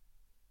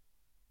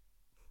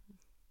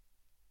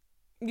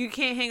 You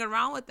can't hang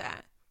around with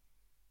that.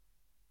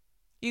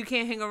 You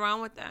can't hang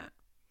around with that.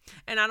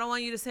 And I don't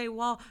want you to say,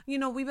 well,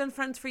 we've been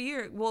friends for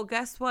years. Well,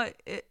 guess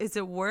what? Is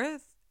it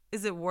worth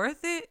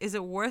it? Is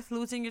it worth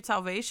losing your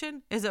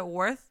salvation? Is it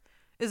worth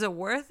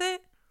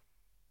it?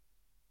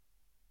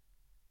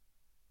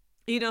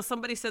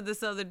 Somebody said this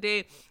the other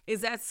day,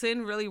 is that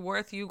sin really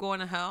worth you going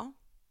to hell?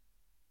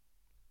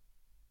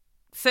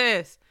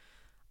 Sis,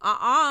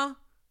 no.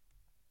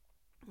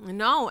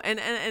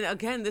 And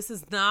again, this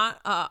is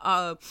not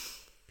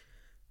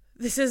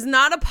This is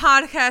not a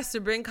podcast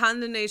to bring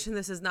condemnation.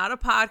 This is not a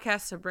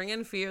podcast to bring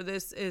in fear.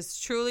 This is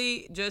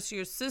truly just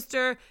your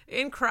sister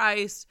in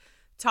Christ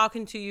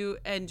talking to you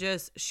and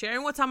just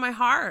sharing what's on my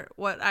heart,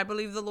 what I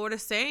believe the Lord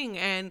is saying.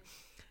 And,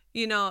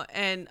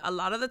 and a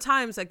lot of the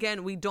times,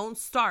 again, we don't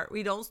start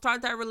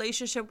that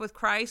relationship with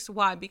Christ.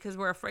 Why? Because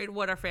we're afraid of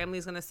what our family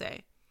is going to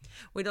say.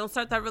 We don't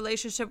start that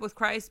relationship with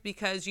Christ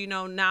because,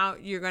 now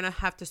you're going to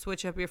have to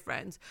switch up your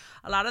friends.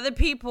 A lot of the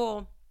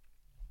people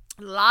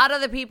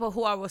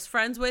who I was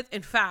friends with,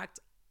 in fact,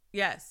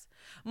 yes,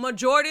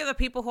 majority of the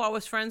people who I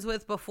was friends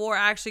with before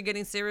actually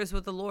getting serious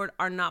with the Lord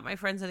are not my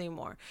friends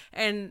anymore.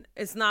 And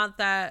it's not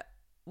that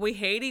we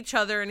hate each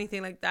other or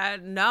anything like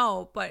that.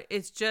 No, but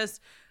it's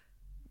just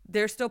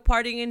they're still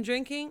partying and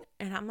drinking,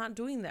 and I'm not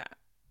doing that.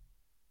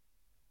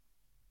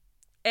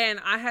 And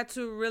I had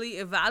to really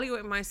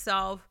evaluate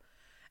myself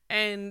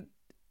and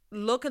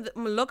look at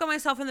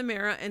myself in the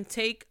mirror and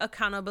take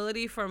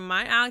accountability for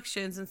my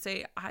actions and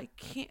say, I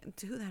can't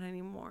do that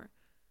anymore.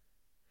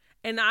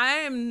 And I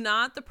am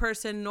not the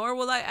person, nor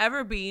will I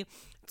ever be,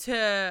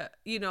 to,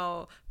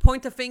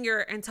 point the finger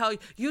and tell you,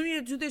 you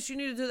need to do this, you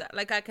need to do that.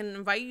 Like, I can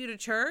invite you to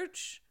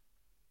church.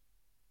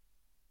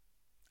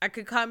 I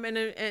could come in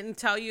and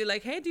tell you,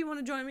 like, hey, do you want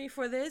to join me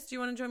for this? Do you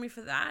want to join me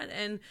for that?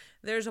 And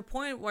there's a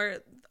point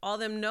where all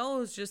them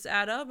no's just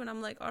add up. And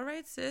I'm like, all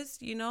right, sis,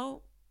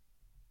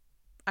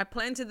 I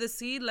planted the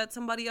seed. Let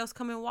somebody else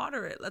come and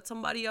water it. Let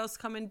somebody else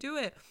come and do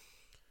it.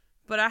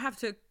 But I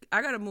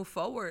got to move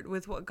forward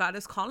with what God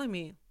is calling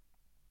me.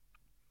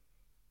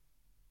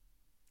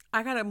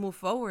 I got to move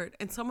forward.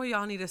 And some of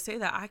y'all need to say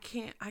that I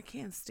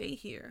can't stay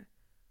here.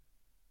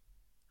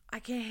 I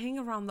can't hang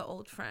around the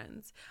old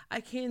friends.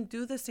 I can't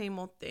do the same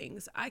old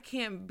things. I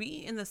can't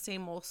be in the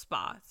same old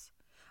spots.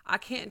 I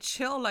can't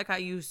chill like I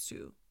used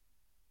to.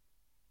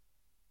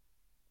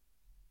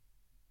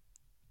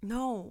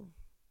 No,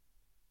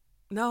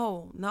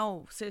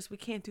 sis, we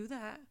can't do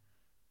that.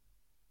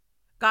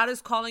 God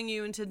is calling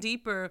you into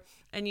deeper,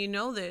 and you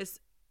know this,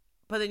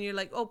 but then you're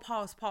like, oh,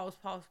 pause.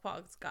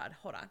 God,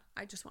 hold on.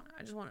 I just want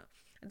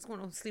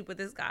to sleep with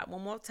this guy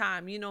one more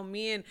time. Me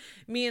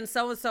and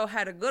so-and-so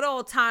had a good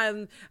old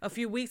time a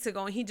few weeks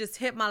ago, and he just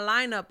hit my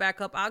lineup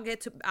back up. I'll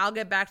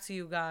get back to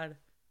you, God.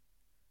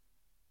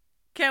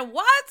 Can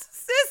what?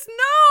 Sis,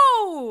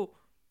 no.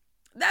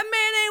 That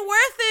man ain't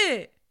worth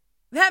it.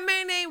 That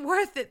man ain't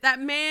worth it. That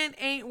man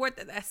ain't worth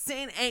it. That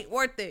sin ain't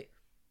worth it.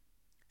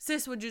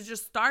 Sis, would you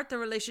just start the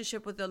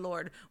relationship with the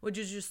Lord? Would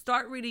you just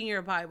start reading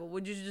your Bible?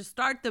 Would you just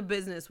start the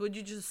business? Would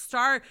you just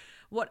start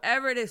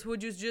whatever it is?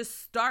 Would you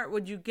just start?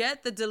 Would you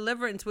get the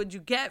deliverance? Would you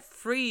get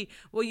free?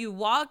 Will you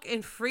walk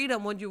in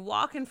freedom? Would you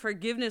walk in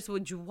forgiveness?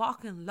 Would you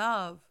walk in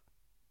love?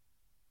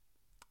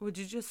 Would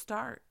you just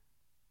start?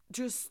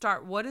 Just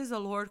start. What is the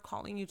Lord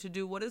calling you to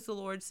do? What is the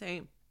Lord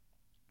saying?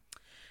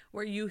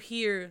 Where you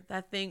hear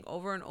that thing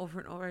over and over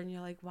and over, and you're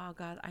like, wow,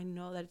 God, I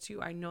know that it's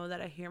you. I know that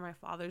I hear my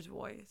Father's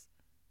voice.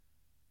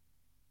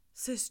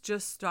 Sis,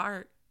 just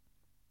start.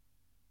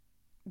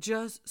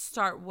 Just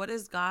start. What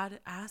is God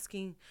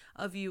asking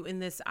of you in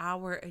this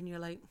hour? And you're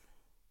like,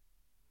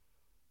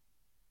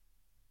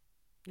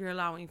 you're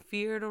allowing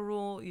fear to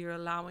rule. You're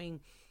allowing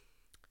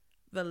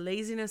the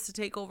laziness to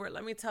take over.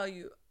 Let me tell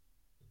you,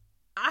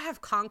 I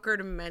have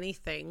conquered many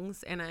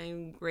things, and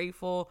I'm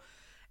grateful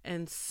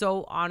and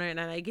so honored, and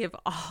I give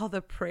all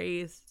the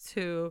praise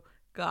to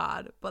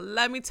God. But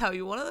let me tell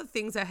you, one of the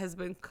things that has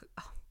been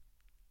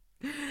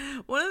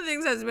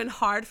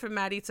hard for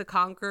Maddie to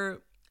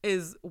conquer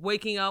is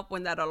waking up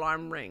when that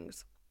alarm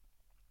rings.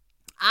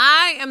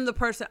 I am the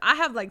person, I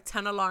have like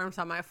 10 alarms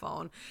on my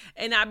phone,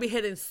 and I be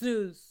hitting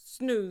snooze,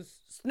 snooze,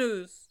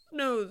 snooze,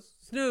 snooze,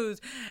 snooze.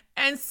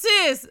 And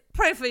sis,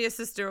 pray for your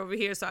sister over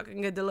here so I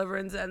can get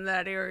deliverance in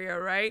that area,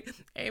 right?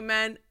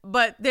 Amen.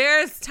 But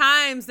there's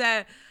times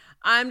that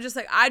I'm just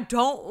like, I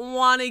don't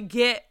want to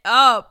get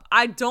up.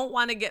 And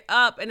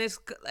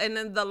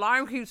then the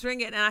alarm keeps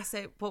ringing, and I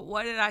say, but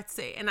what did I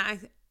say? And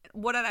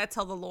what did I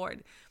tell the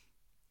Lord?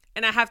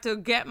 And I have to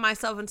get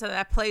myself into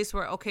that place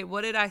where, okay,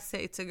 what did I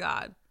say to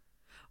God?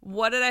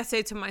 What did I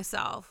say to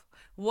myself?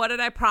 What did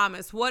I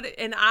promise?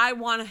 And I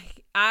want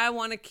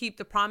to keep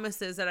the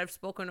promises that I've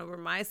spoken over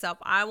myself.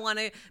 I want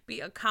to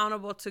be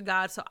accountable to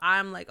God. So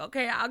I'm like,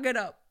 okay, I'll get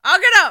up. I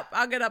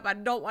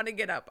don't want to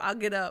get up. I'll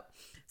get up.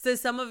 So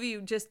some of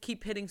you just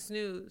keep hitting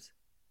snooze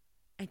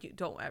and you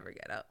don't ever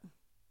get up.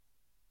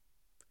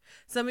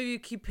 Some of you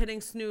keep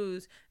hitting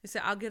snooze and say,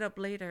 I'll get up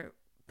later,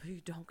 but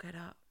you don't get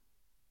up.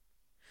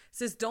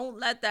 Sis, don't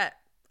let that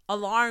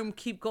alarm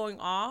keep going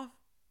off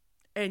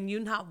and you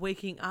not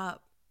waking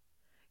up.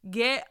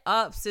 Get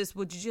up, sis.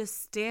 Would you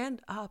just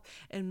stand up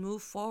and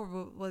move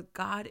forward with what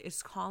God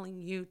is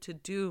calling you to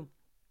do?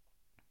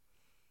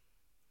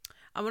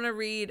 I want to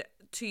read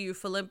to you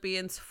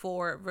Philippians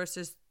 4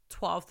 verses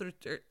 12 through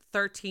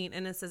 13.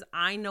 And it says,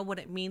 I know what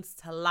it means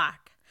to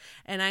lack,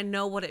 and I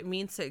know what it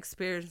means to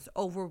experience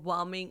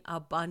overwhelming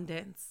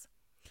abundance.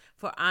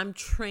 For I'm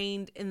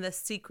trained in the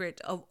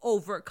secret of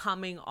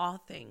overcoming all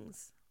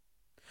things,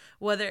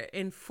 whether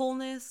in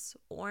fullness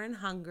or in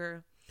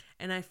hunger.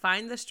 And I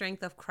find the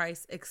strength of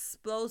Christ's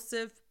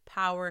explosive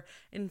power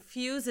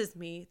infuses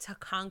me to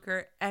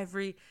conquer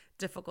every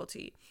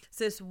difficulty.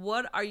 Sis,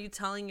 what are you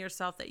telling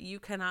yourself that you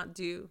cannot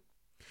do?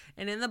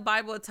 And in the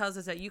Bible, it tells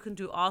us that you can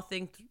do all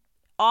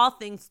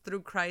things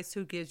through Christ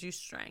who gives you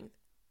strength.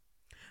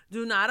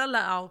 Do not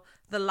allow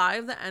the lie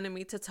of the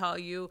enemy to tell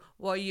you,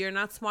 well, you're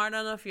not smart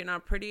enough, you're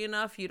not pretty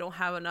enough, you don't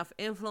have enough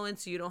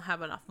influence, you don't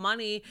have enough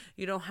money,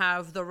 you don't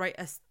have the right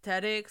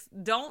aesthetics.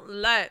 Don't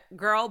let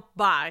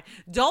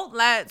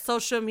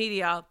social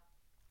media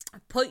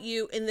put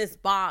you in this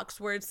box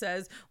where it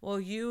says, well,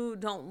 you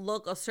don't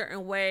look a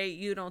certain way,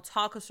 you don't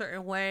talk a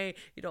certain way,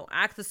 you don't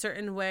act a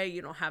certain way,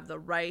 you don't have the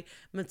right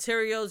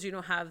materials, you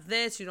don't have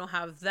this, you don't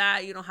have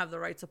that, you don't have the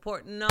right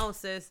support. No,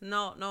 sis,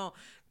 no.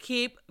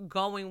 Keep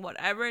going.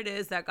 Whatever it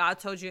is that God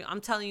told you,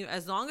 I'm telling you,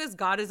 as long as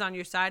God is on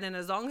your side and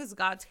as long as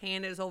God's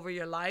hand is over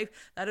your life,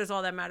 that is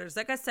all that matters.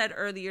 Like I said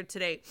earlier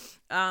today,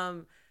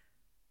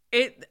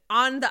 it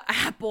on the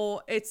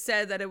Apple, it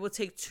said that it would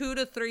take 2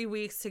 to 3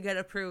 weeks to get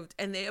approved,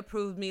 and they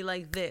approved me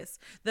like this.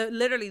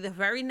 Literally the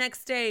very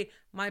next day,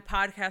 my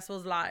podcast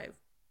was live.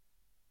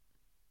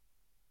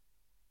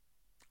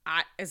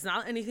 It's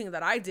not anything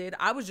that I did.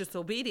 I was just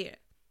obedient.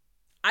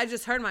 I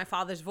just heard my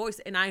Father's voice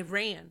and I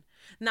ran.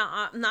 Now,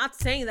 I'm not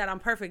saying that I'm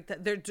perfect.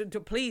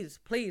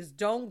 Please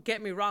don't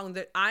get me wrong.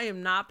 That I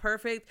am not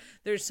perfect.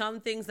 There's some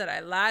things that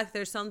I lack.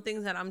 There's some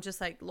things that I'm just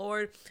like,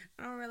 Lord,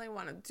 I don't really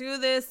want to do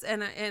this,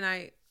 and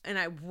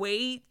I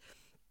wait,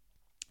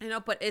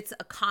 but it's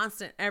a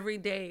constant, every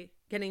day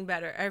getting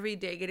better, every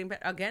day getting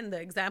better. Again,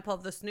 the example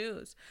of the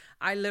snooze.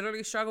 I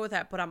literally struggle with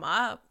that, but I'm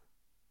up,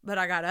 but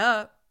I got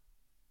up.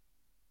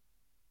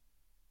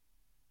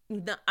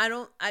 No,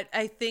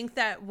 I think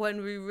that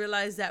when we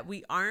realize that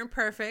we aren't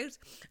perfect,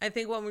 I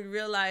think when we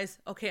realize,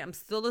 okay, I'm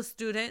still a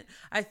student.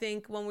 I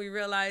think when we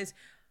realize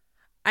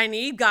I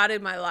need God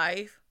in my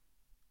life,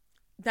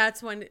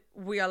 that's when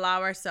we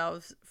allow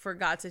ourselves for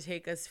God to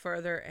take us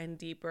further and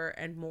deeper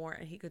and more,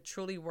 and he could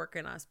truly work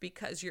in us,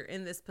 because you're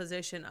in this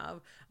position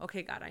of,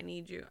 okay, God, I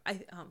need you.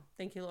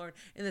 Thank you, Lord,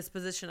 in this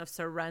position of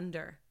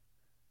surrender.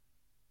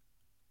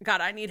 God,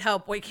 I need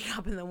help waking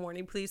up in the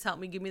morning. Please help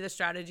me. Give me the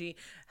strategy.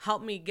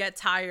 Help me get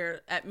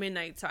tired at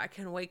midnight so I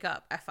can wake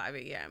up at 5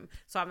 a.m.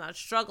 So I'm not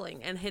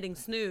struggling and hitting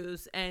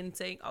snooze and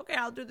saying, okay,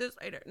 I'll do this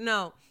later.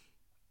 No.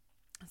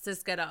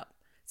 Sis, get up.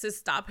 Sis,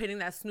 stop hitting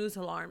that snooze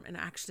alarm and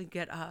actually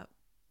get up.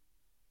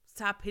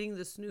 Stop hitting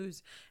the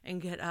snooze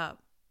and get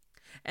up.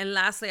 And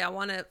lastly, I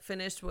want to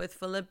finish with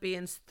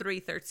Philippians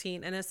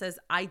 3:13. And it says,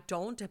 I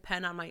don't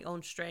depend on my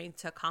own strength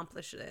to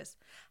accomplish this.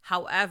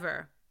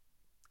 However,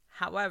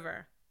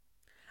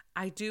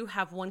 I do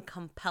have one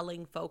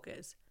compelling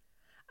focus.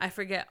 I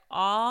forget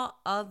all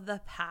of the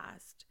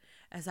past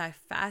as I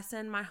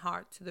fasten my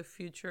heart to the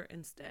future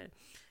instead.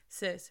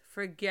 Sis,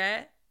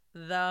 forget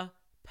the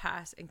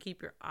past and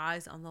keep your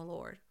eyes on the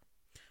Lord.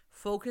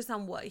 Focus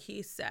on what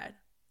he said.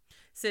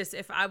 Sis,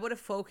 if I would have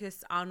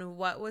focused on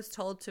what was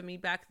told to me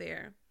back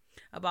there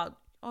about,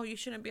 oh, you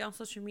shouldn't be on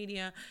social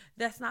media,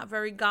 that's not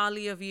very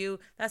godly of you,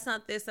 that's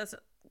not this, that's...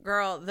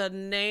 Girl, the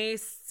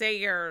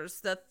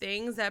naysayers, the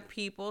things that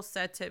people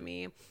said to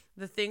me,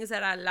 the things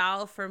that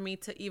allow for me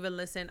to even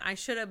listen, I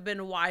should have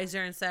been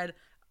wiser and said,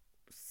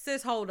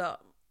 sis, hold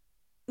up.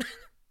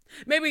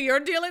 Maybe you're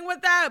dealing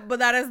with that, but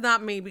that is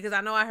not me, because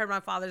I know I heard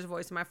my Father's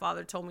voice. My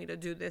Father told me to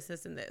do this,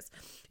 and this,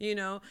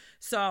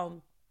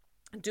 So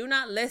do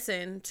not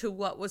listen to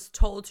what was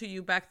told to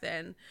you back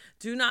then.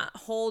 Do not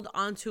hold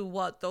on to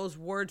what those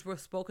words were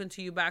spoken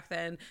to you back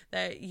then,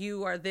 that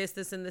you are this,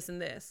 and this, and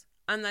this.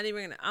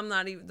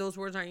 Those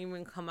words aren't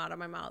even come out of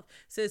my mouth.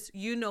 Sis,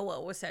 you know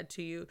what was said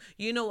to you.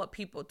 You know what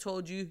people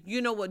told you.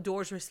 You know what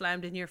doors were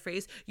slammed in your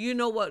face. You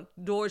know what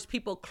doors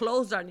people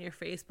closed on your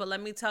face. But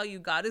let me tell you,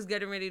 God is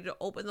getting ready to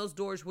open those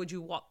doors. Would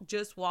you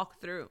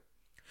walk through?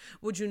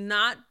 Would you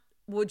not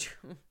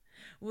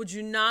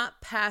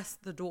pass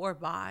the door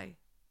by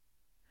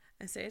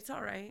and say, it's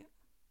all right?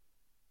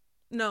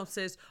 No,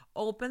 sis,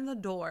 open the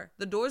door.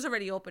 The door's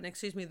already open.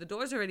 The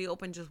door's already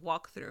open. Just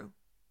walk through.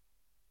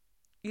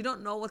 You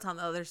don't know what's on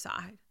the other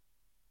side,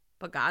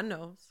 but God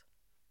knows.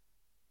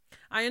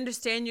 I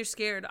understand you're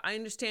scared. I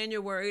understand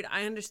you're worried.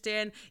 I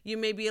understand you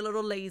may be a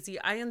little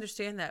lazy. I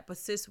understand that. But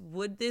sis,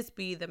 would this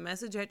be the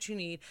message that you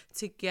need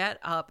to get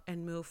up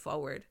and move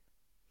forward?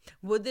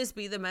 Would this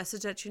be the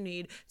message that you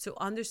need to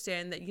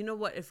understand that, you know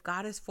what, if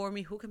God is for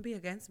me, who can be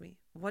against me?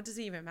 What does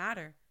it even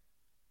matter?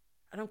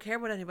 I don't care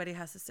what anybody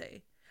has to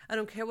say. I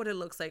don't care what it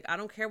looks like. I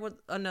don't care what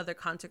another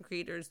content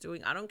creator is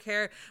doing. I don't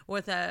care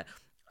what the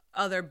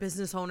other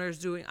business owner is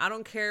doing. I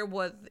don't care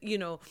what,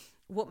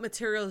 what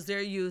materials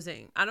they're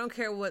using. I don't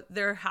care what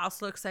their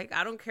house looks like.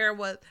 I don't care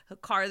what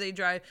car they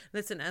drive.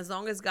 Listen, as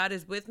long as God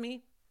is with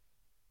me,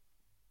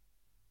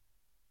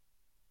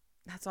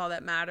 that's all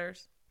that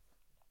matters.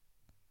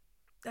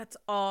 That's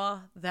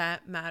all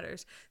that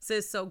matters.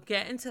 Sis, so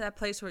get into that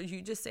place where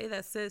you just say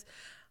that, sis.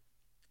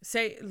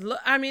 And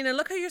look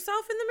at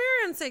yourself in the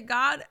mirror and say,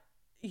 God,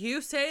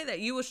 you say that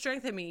you will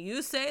strengthen me.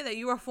 You say that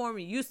you are for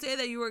me. You say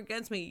that you are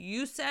against me.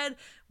 You said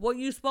what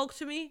you spoke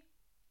to me.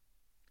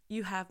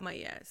 You have my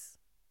yes.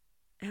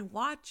 And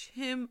watch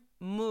him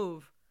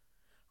move.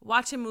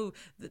 Watch him move.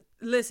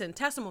 Listen,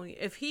 testimony.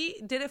 If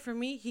he did it for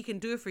me, he can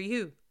do it for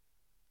you.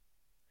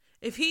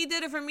 If he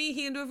did it for me,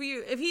 he can do it for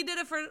you. If he did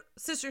it for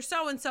sister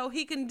so-and-so,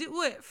 he can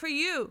do it for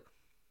you.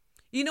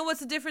 You know what's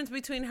the difference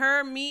between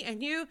her, me,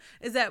 and you?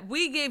 Is that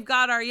we gave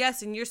God our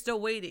yes and you're still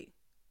waiting.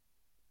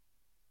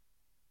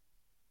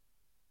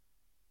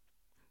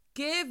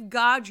 Give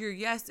God your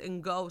yes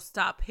and go.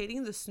 Stop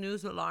hitting the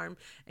snooze alarm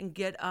and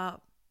get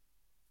up.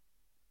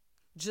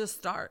 Just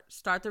start.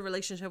 Start the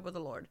relationship with the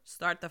Lord.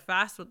 Start the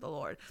fast with the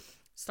Lord.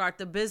 Start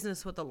the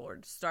business with the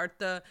Lord. Start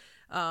the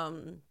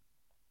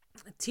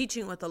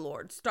teaching with the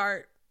Lord.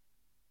 Start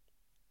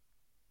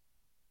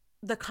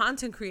the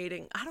content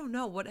creating. I don't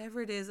know,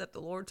 whatever it is that the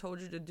Lord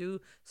told you to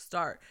do,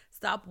 start.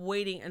 Stop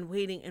waiting and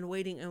waiting and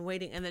waiting and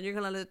waiting. And then you're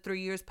going to let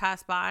 3 years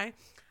pass by.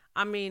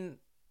 And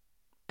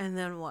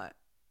then what?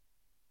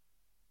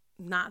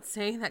 Not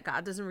saying that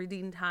God doesn't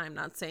redeem time.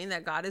 Not saying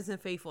that God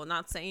isn't faithful.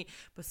 Not saying,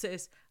 but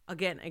sis,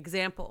 again,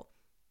 example.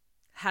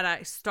 Had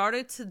I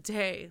started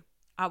today,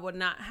 I would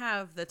not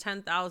have the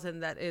 10,000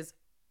 that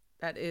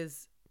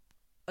is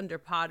under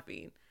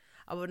Podbean.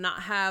 I would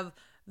not have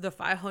the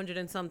 500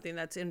 and something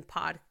that's in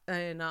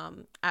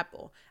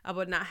Apple. I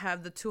would not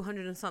have the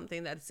 200 and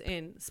something that's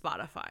in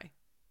Spotify.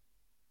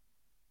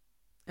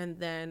 And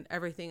then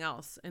everything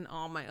else in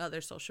all my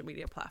other social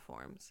media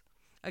platforms.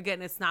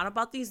 Again, it's not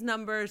about these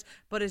numbers,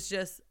 but it's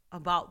just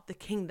about the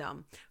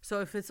kingdom.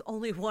 So if it's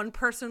only one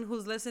person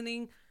who's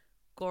listening,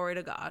 glory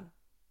to God.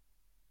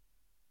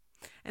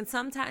 And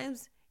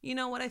sometimes, you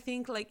know what I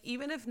think? Like,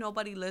 even if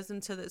nobody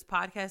listened to this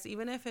podcast,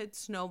 even if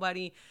it's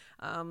nobody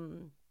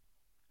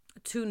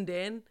tuned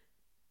in,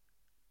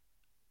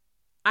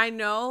 I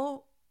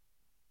know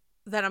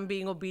that I'm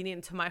being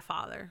obedient to my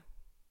Father.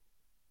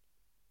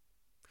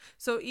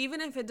 So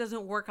even if it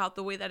doesn't work out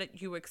the way that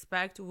you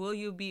expect, will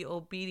you be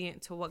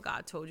obedient to what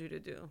God told you to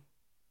do?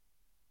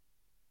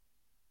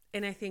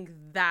 And I think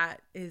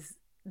that is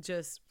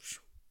just...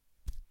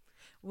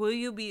 Will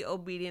you be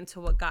obedient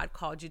to what God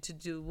called you to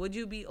do? Would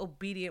you be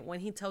obedient when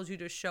he tells you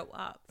to show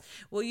up?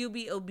 Will you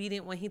be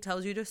obedient when he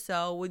tells you to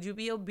sow? Would you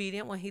be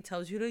obedient when he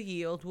tells you to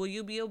yield? Will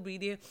you be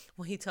obedient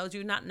when he tells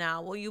you not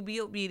now? Will you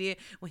be obedient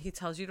when he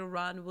tells you to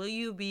run? Will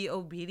you be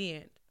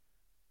obedient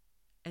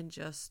and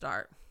just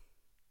start?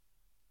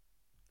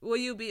 Will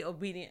you be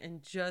obedient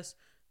and just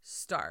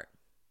start?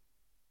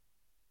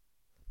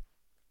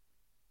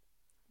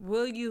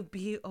 Will you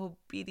be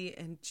obedient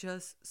and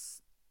just start?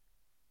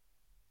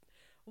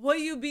 Will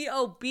you be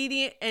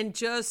obedient and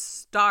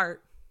just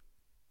start?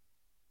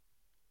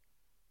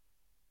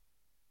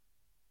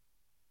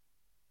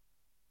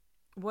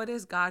 What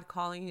is God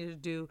calling you to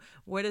do?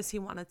 Where does he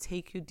want to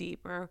take you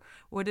deeper?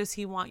 Where does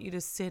he want you to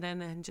sit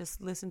in and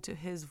just listen to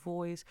his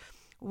voice?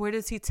 Where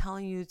does he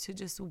telling you to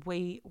just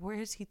wait? Where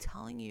is he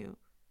telling you?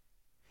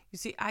 You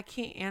see, I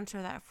can't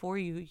answer that for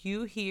you.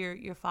 You hear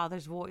your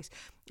Father's voice.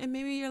 And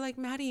maybe you're like,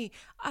 Maddie,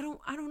 I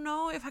don't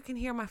know if I can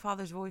hear my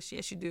Father's voice.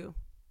 Yes, you do.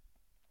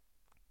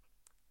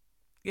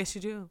 Yes,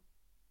 you do.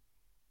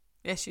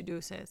 Yes, you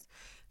do, sis.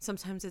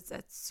 Sometimes it's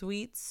that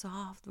sweet,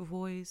 soft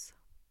voice.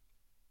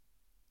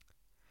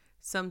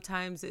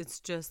 Sometimes it's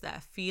just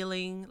that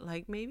feeling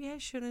like maybe I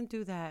shouldn't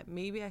do that.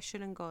 Maybe I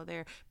shouldn't go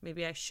there.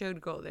 Maybe I should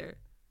go there.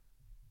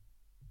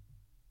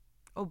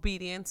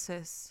 Obedience,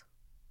 sis.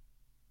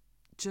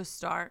 Just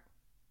start.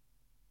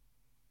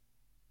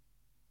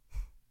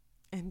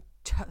 And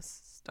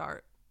just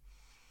start.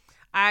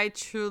 I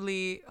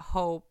truly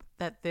hope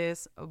that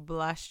this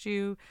blessed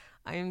you.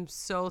 I am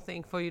so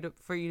thankful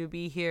for you to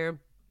be here.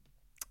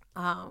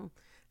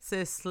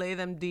 Sis, slay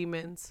them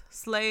demons.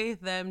 Slay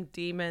them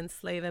demons.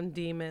 Slay them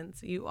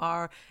demons. You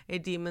are a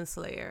demon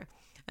slayer.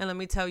 And let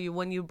me tell you,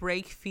 when you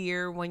break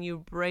fear, when you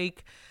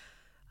break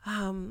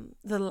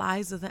the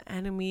lies of the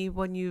enemy,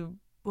 when you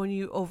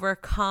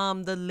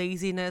overcome the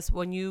laziness,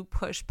 when you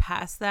push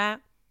past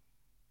that,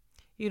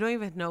 you don't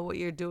even know what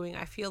you're doing.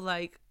 I feel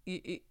like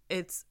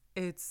it's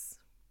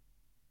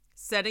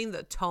setting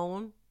the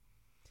tone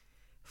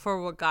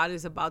for what God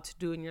is about to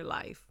do in your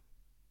life.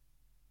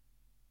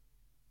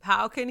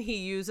 How can he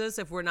use us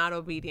if we're not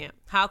obedient?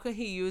 How can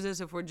he use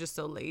us if we're just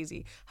so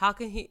lazy? How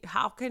can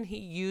he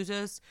use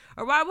us?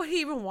 Or why would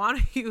he even want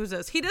to use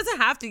us? He doesn't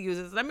have to use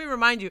us. Let me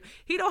remind you,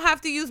 he don't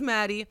have to use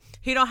Maddie.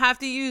 He don't have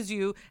to use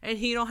you, and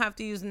he don't have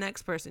to use the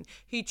next person.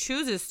 He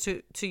chooses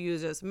to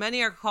use us.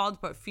 Many are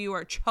called, but few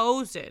are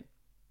chosen.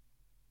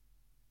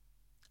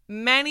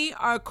 Many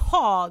are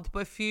called,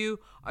 but few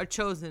are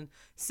chosen.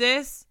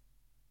 Sis,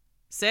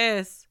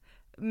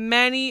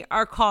 many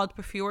are called,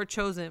 but few are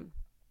chosen.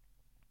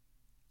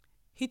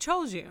 He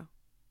chose you.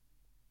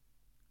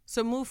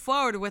 So move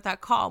forward with that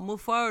call.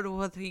 Move forward with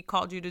what he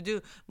called you to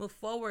do. Move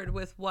forward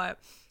with what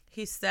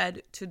he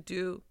said to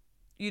do.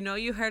 You know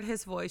you heard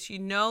his voice. You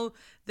know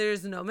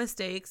there's no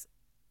mistakes.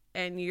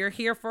 And you're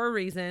here for a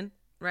reason,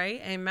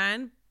 right?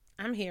 Amen.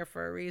 I'm here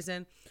for a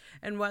reason.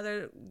 And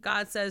whether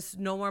God says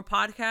no more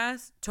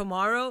podcasts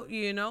tomorrow,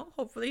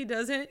 hopefully he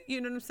doesn't,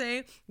 you know what I'm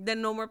saying?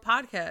 Then no more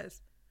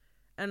podcasts.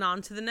 And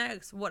on to the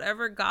next.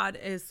 Whatever God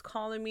is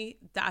calling me,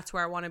 that's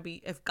where I want to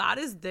be. If God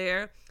is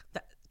there,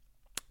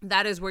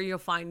 that is where you'll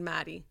find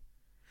Maddie.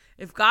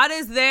 If God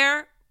is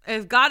there,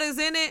 if God is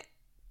in it,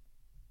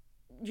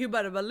 you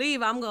better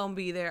believe I'm going to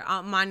be there.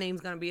 My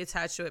name's going to be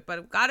attached to it. But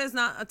if God is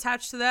not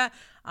attached to that,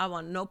 I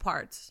want no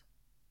parts.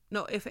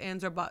 No ifs,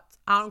 ands, or buts.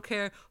 I don't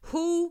care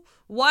who,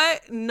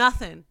 what,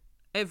 nothing.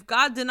 If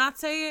God did not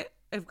say it,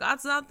 if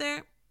God's not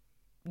there,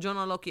 yo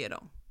no lo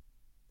quiero.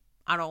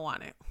 I don't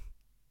want it.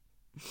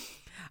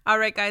 All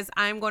right, guys,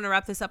 I'm going to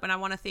wrap this up, and I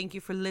want to thank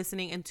you for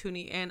listening and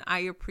tuning in. I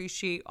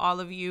appreciate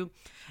all of you,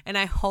 and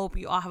I hope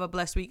you all have a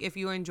blessed week. If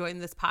you're enjoying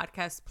this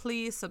podcast,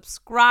 please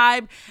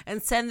subscribe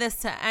and send this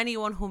to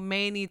anyone who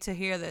may need to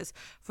hear this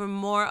for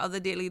more of the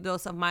daily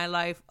dose of my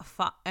life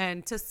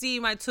and to see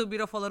my two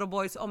beautiful little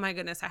boys. Oh, my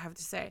goodness, I have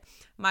to say,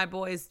 my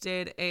boys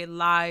did a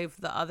live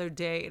the other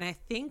day, and I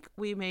think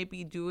we may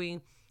be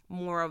doing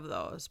more of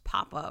those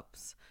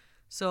pop-ups.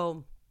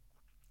 So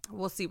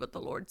we'll see what the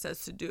Lord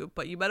says to do.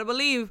 But you better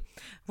believe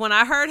when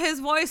I heard his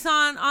voice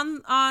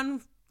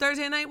on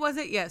Thursday night, was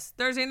it? Yes.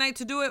 Thursday night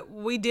to do it.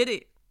 We did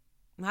it.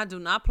 I do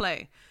not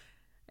play.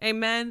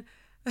 Amen.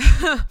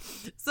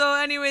 So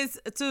anyways,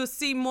 to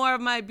see more of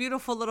my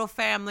beautiful little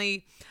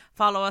family,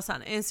 follow us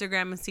on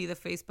Instagram and see the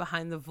face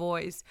behind the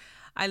voice.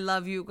 I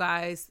love you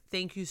guys.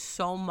 Thank you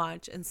so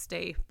much and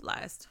stay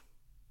blessed.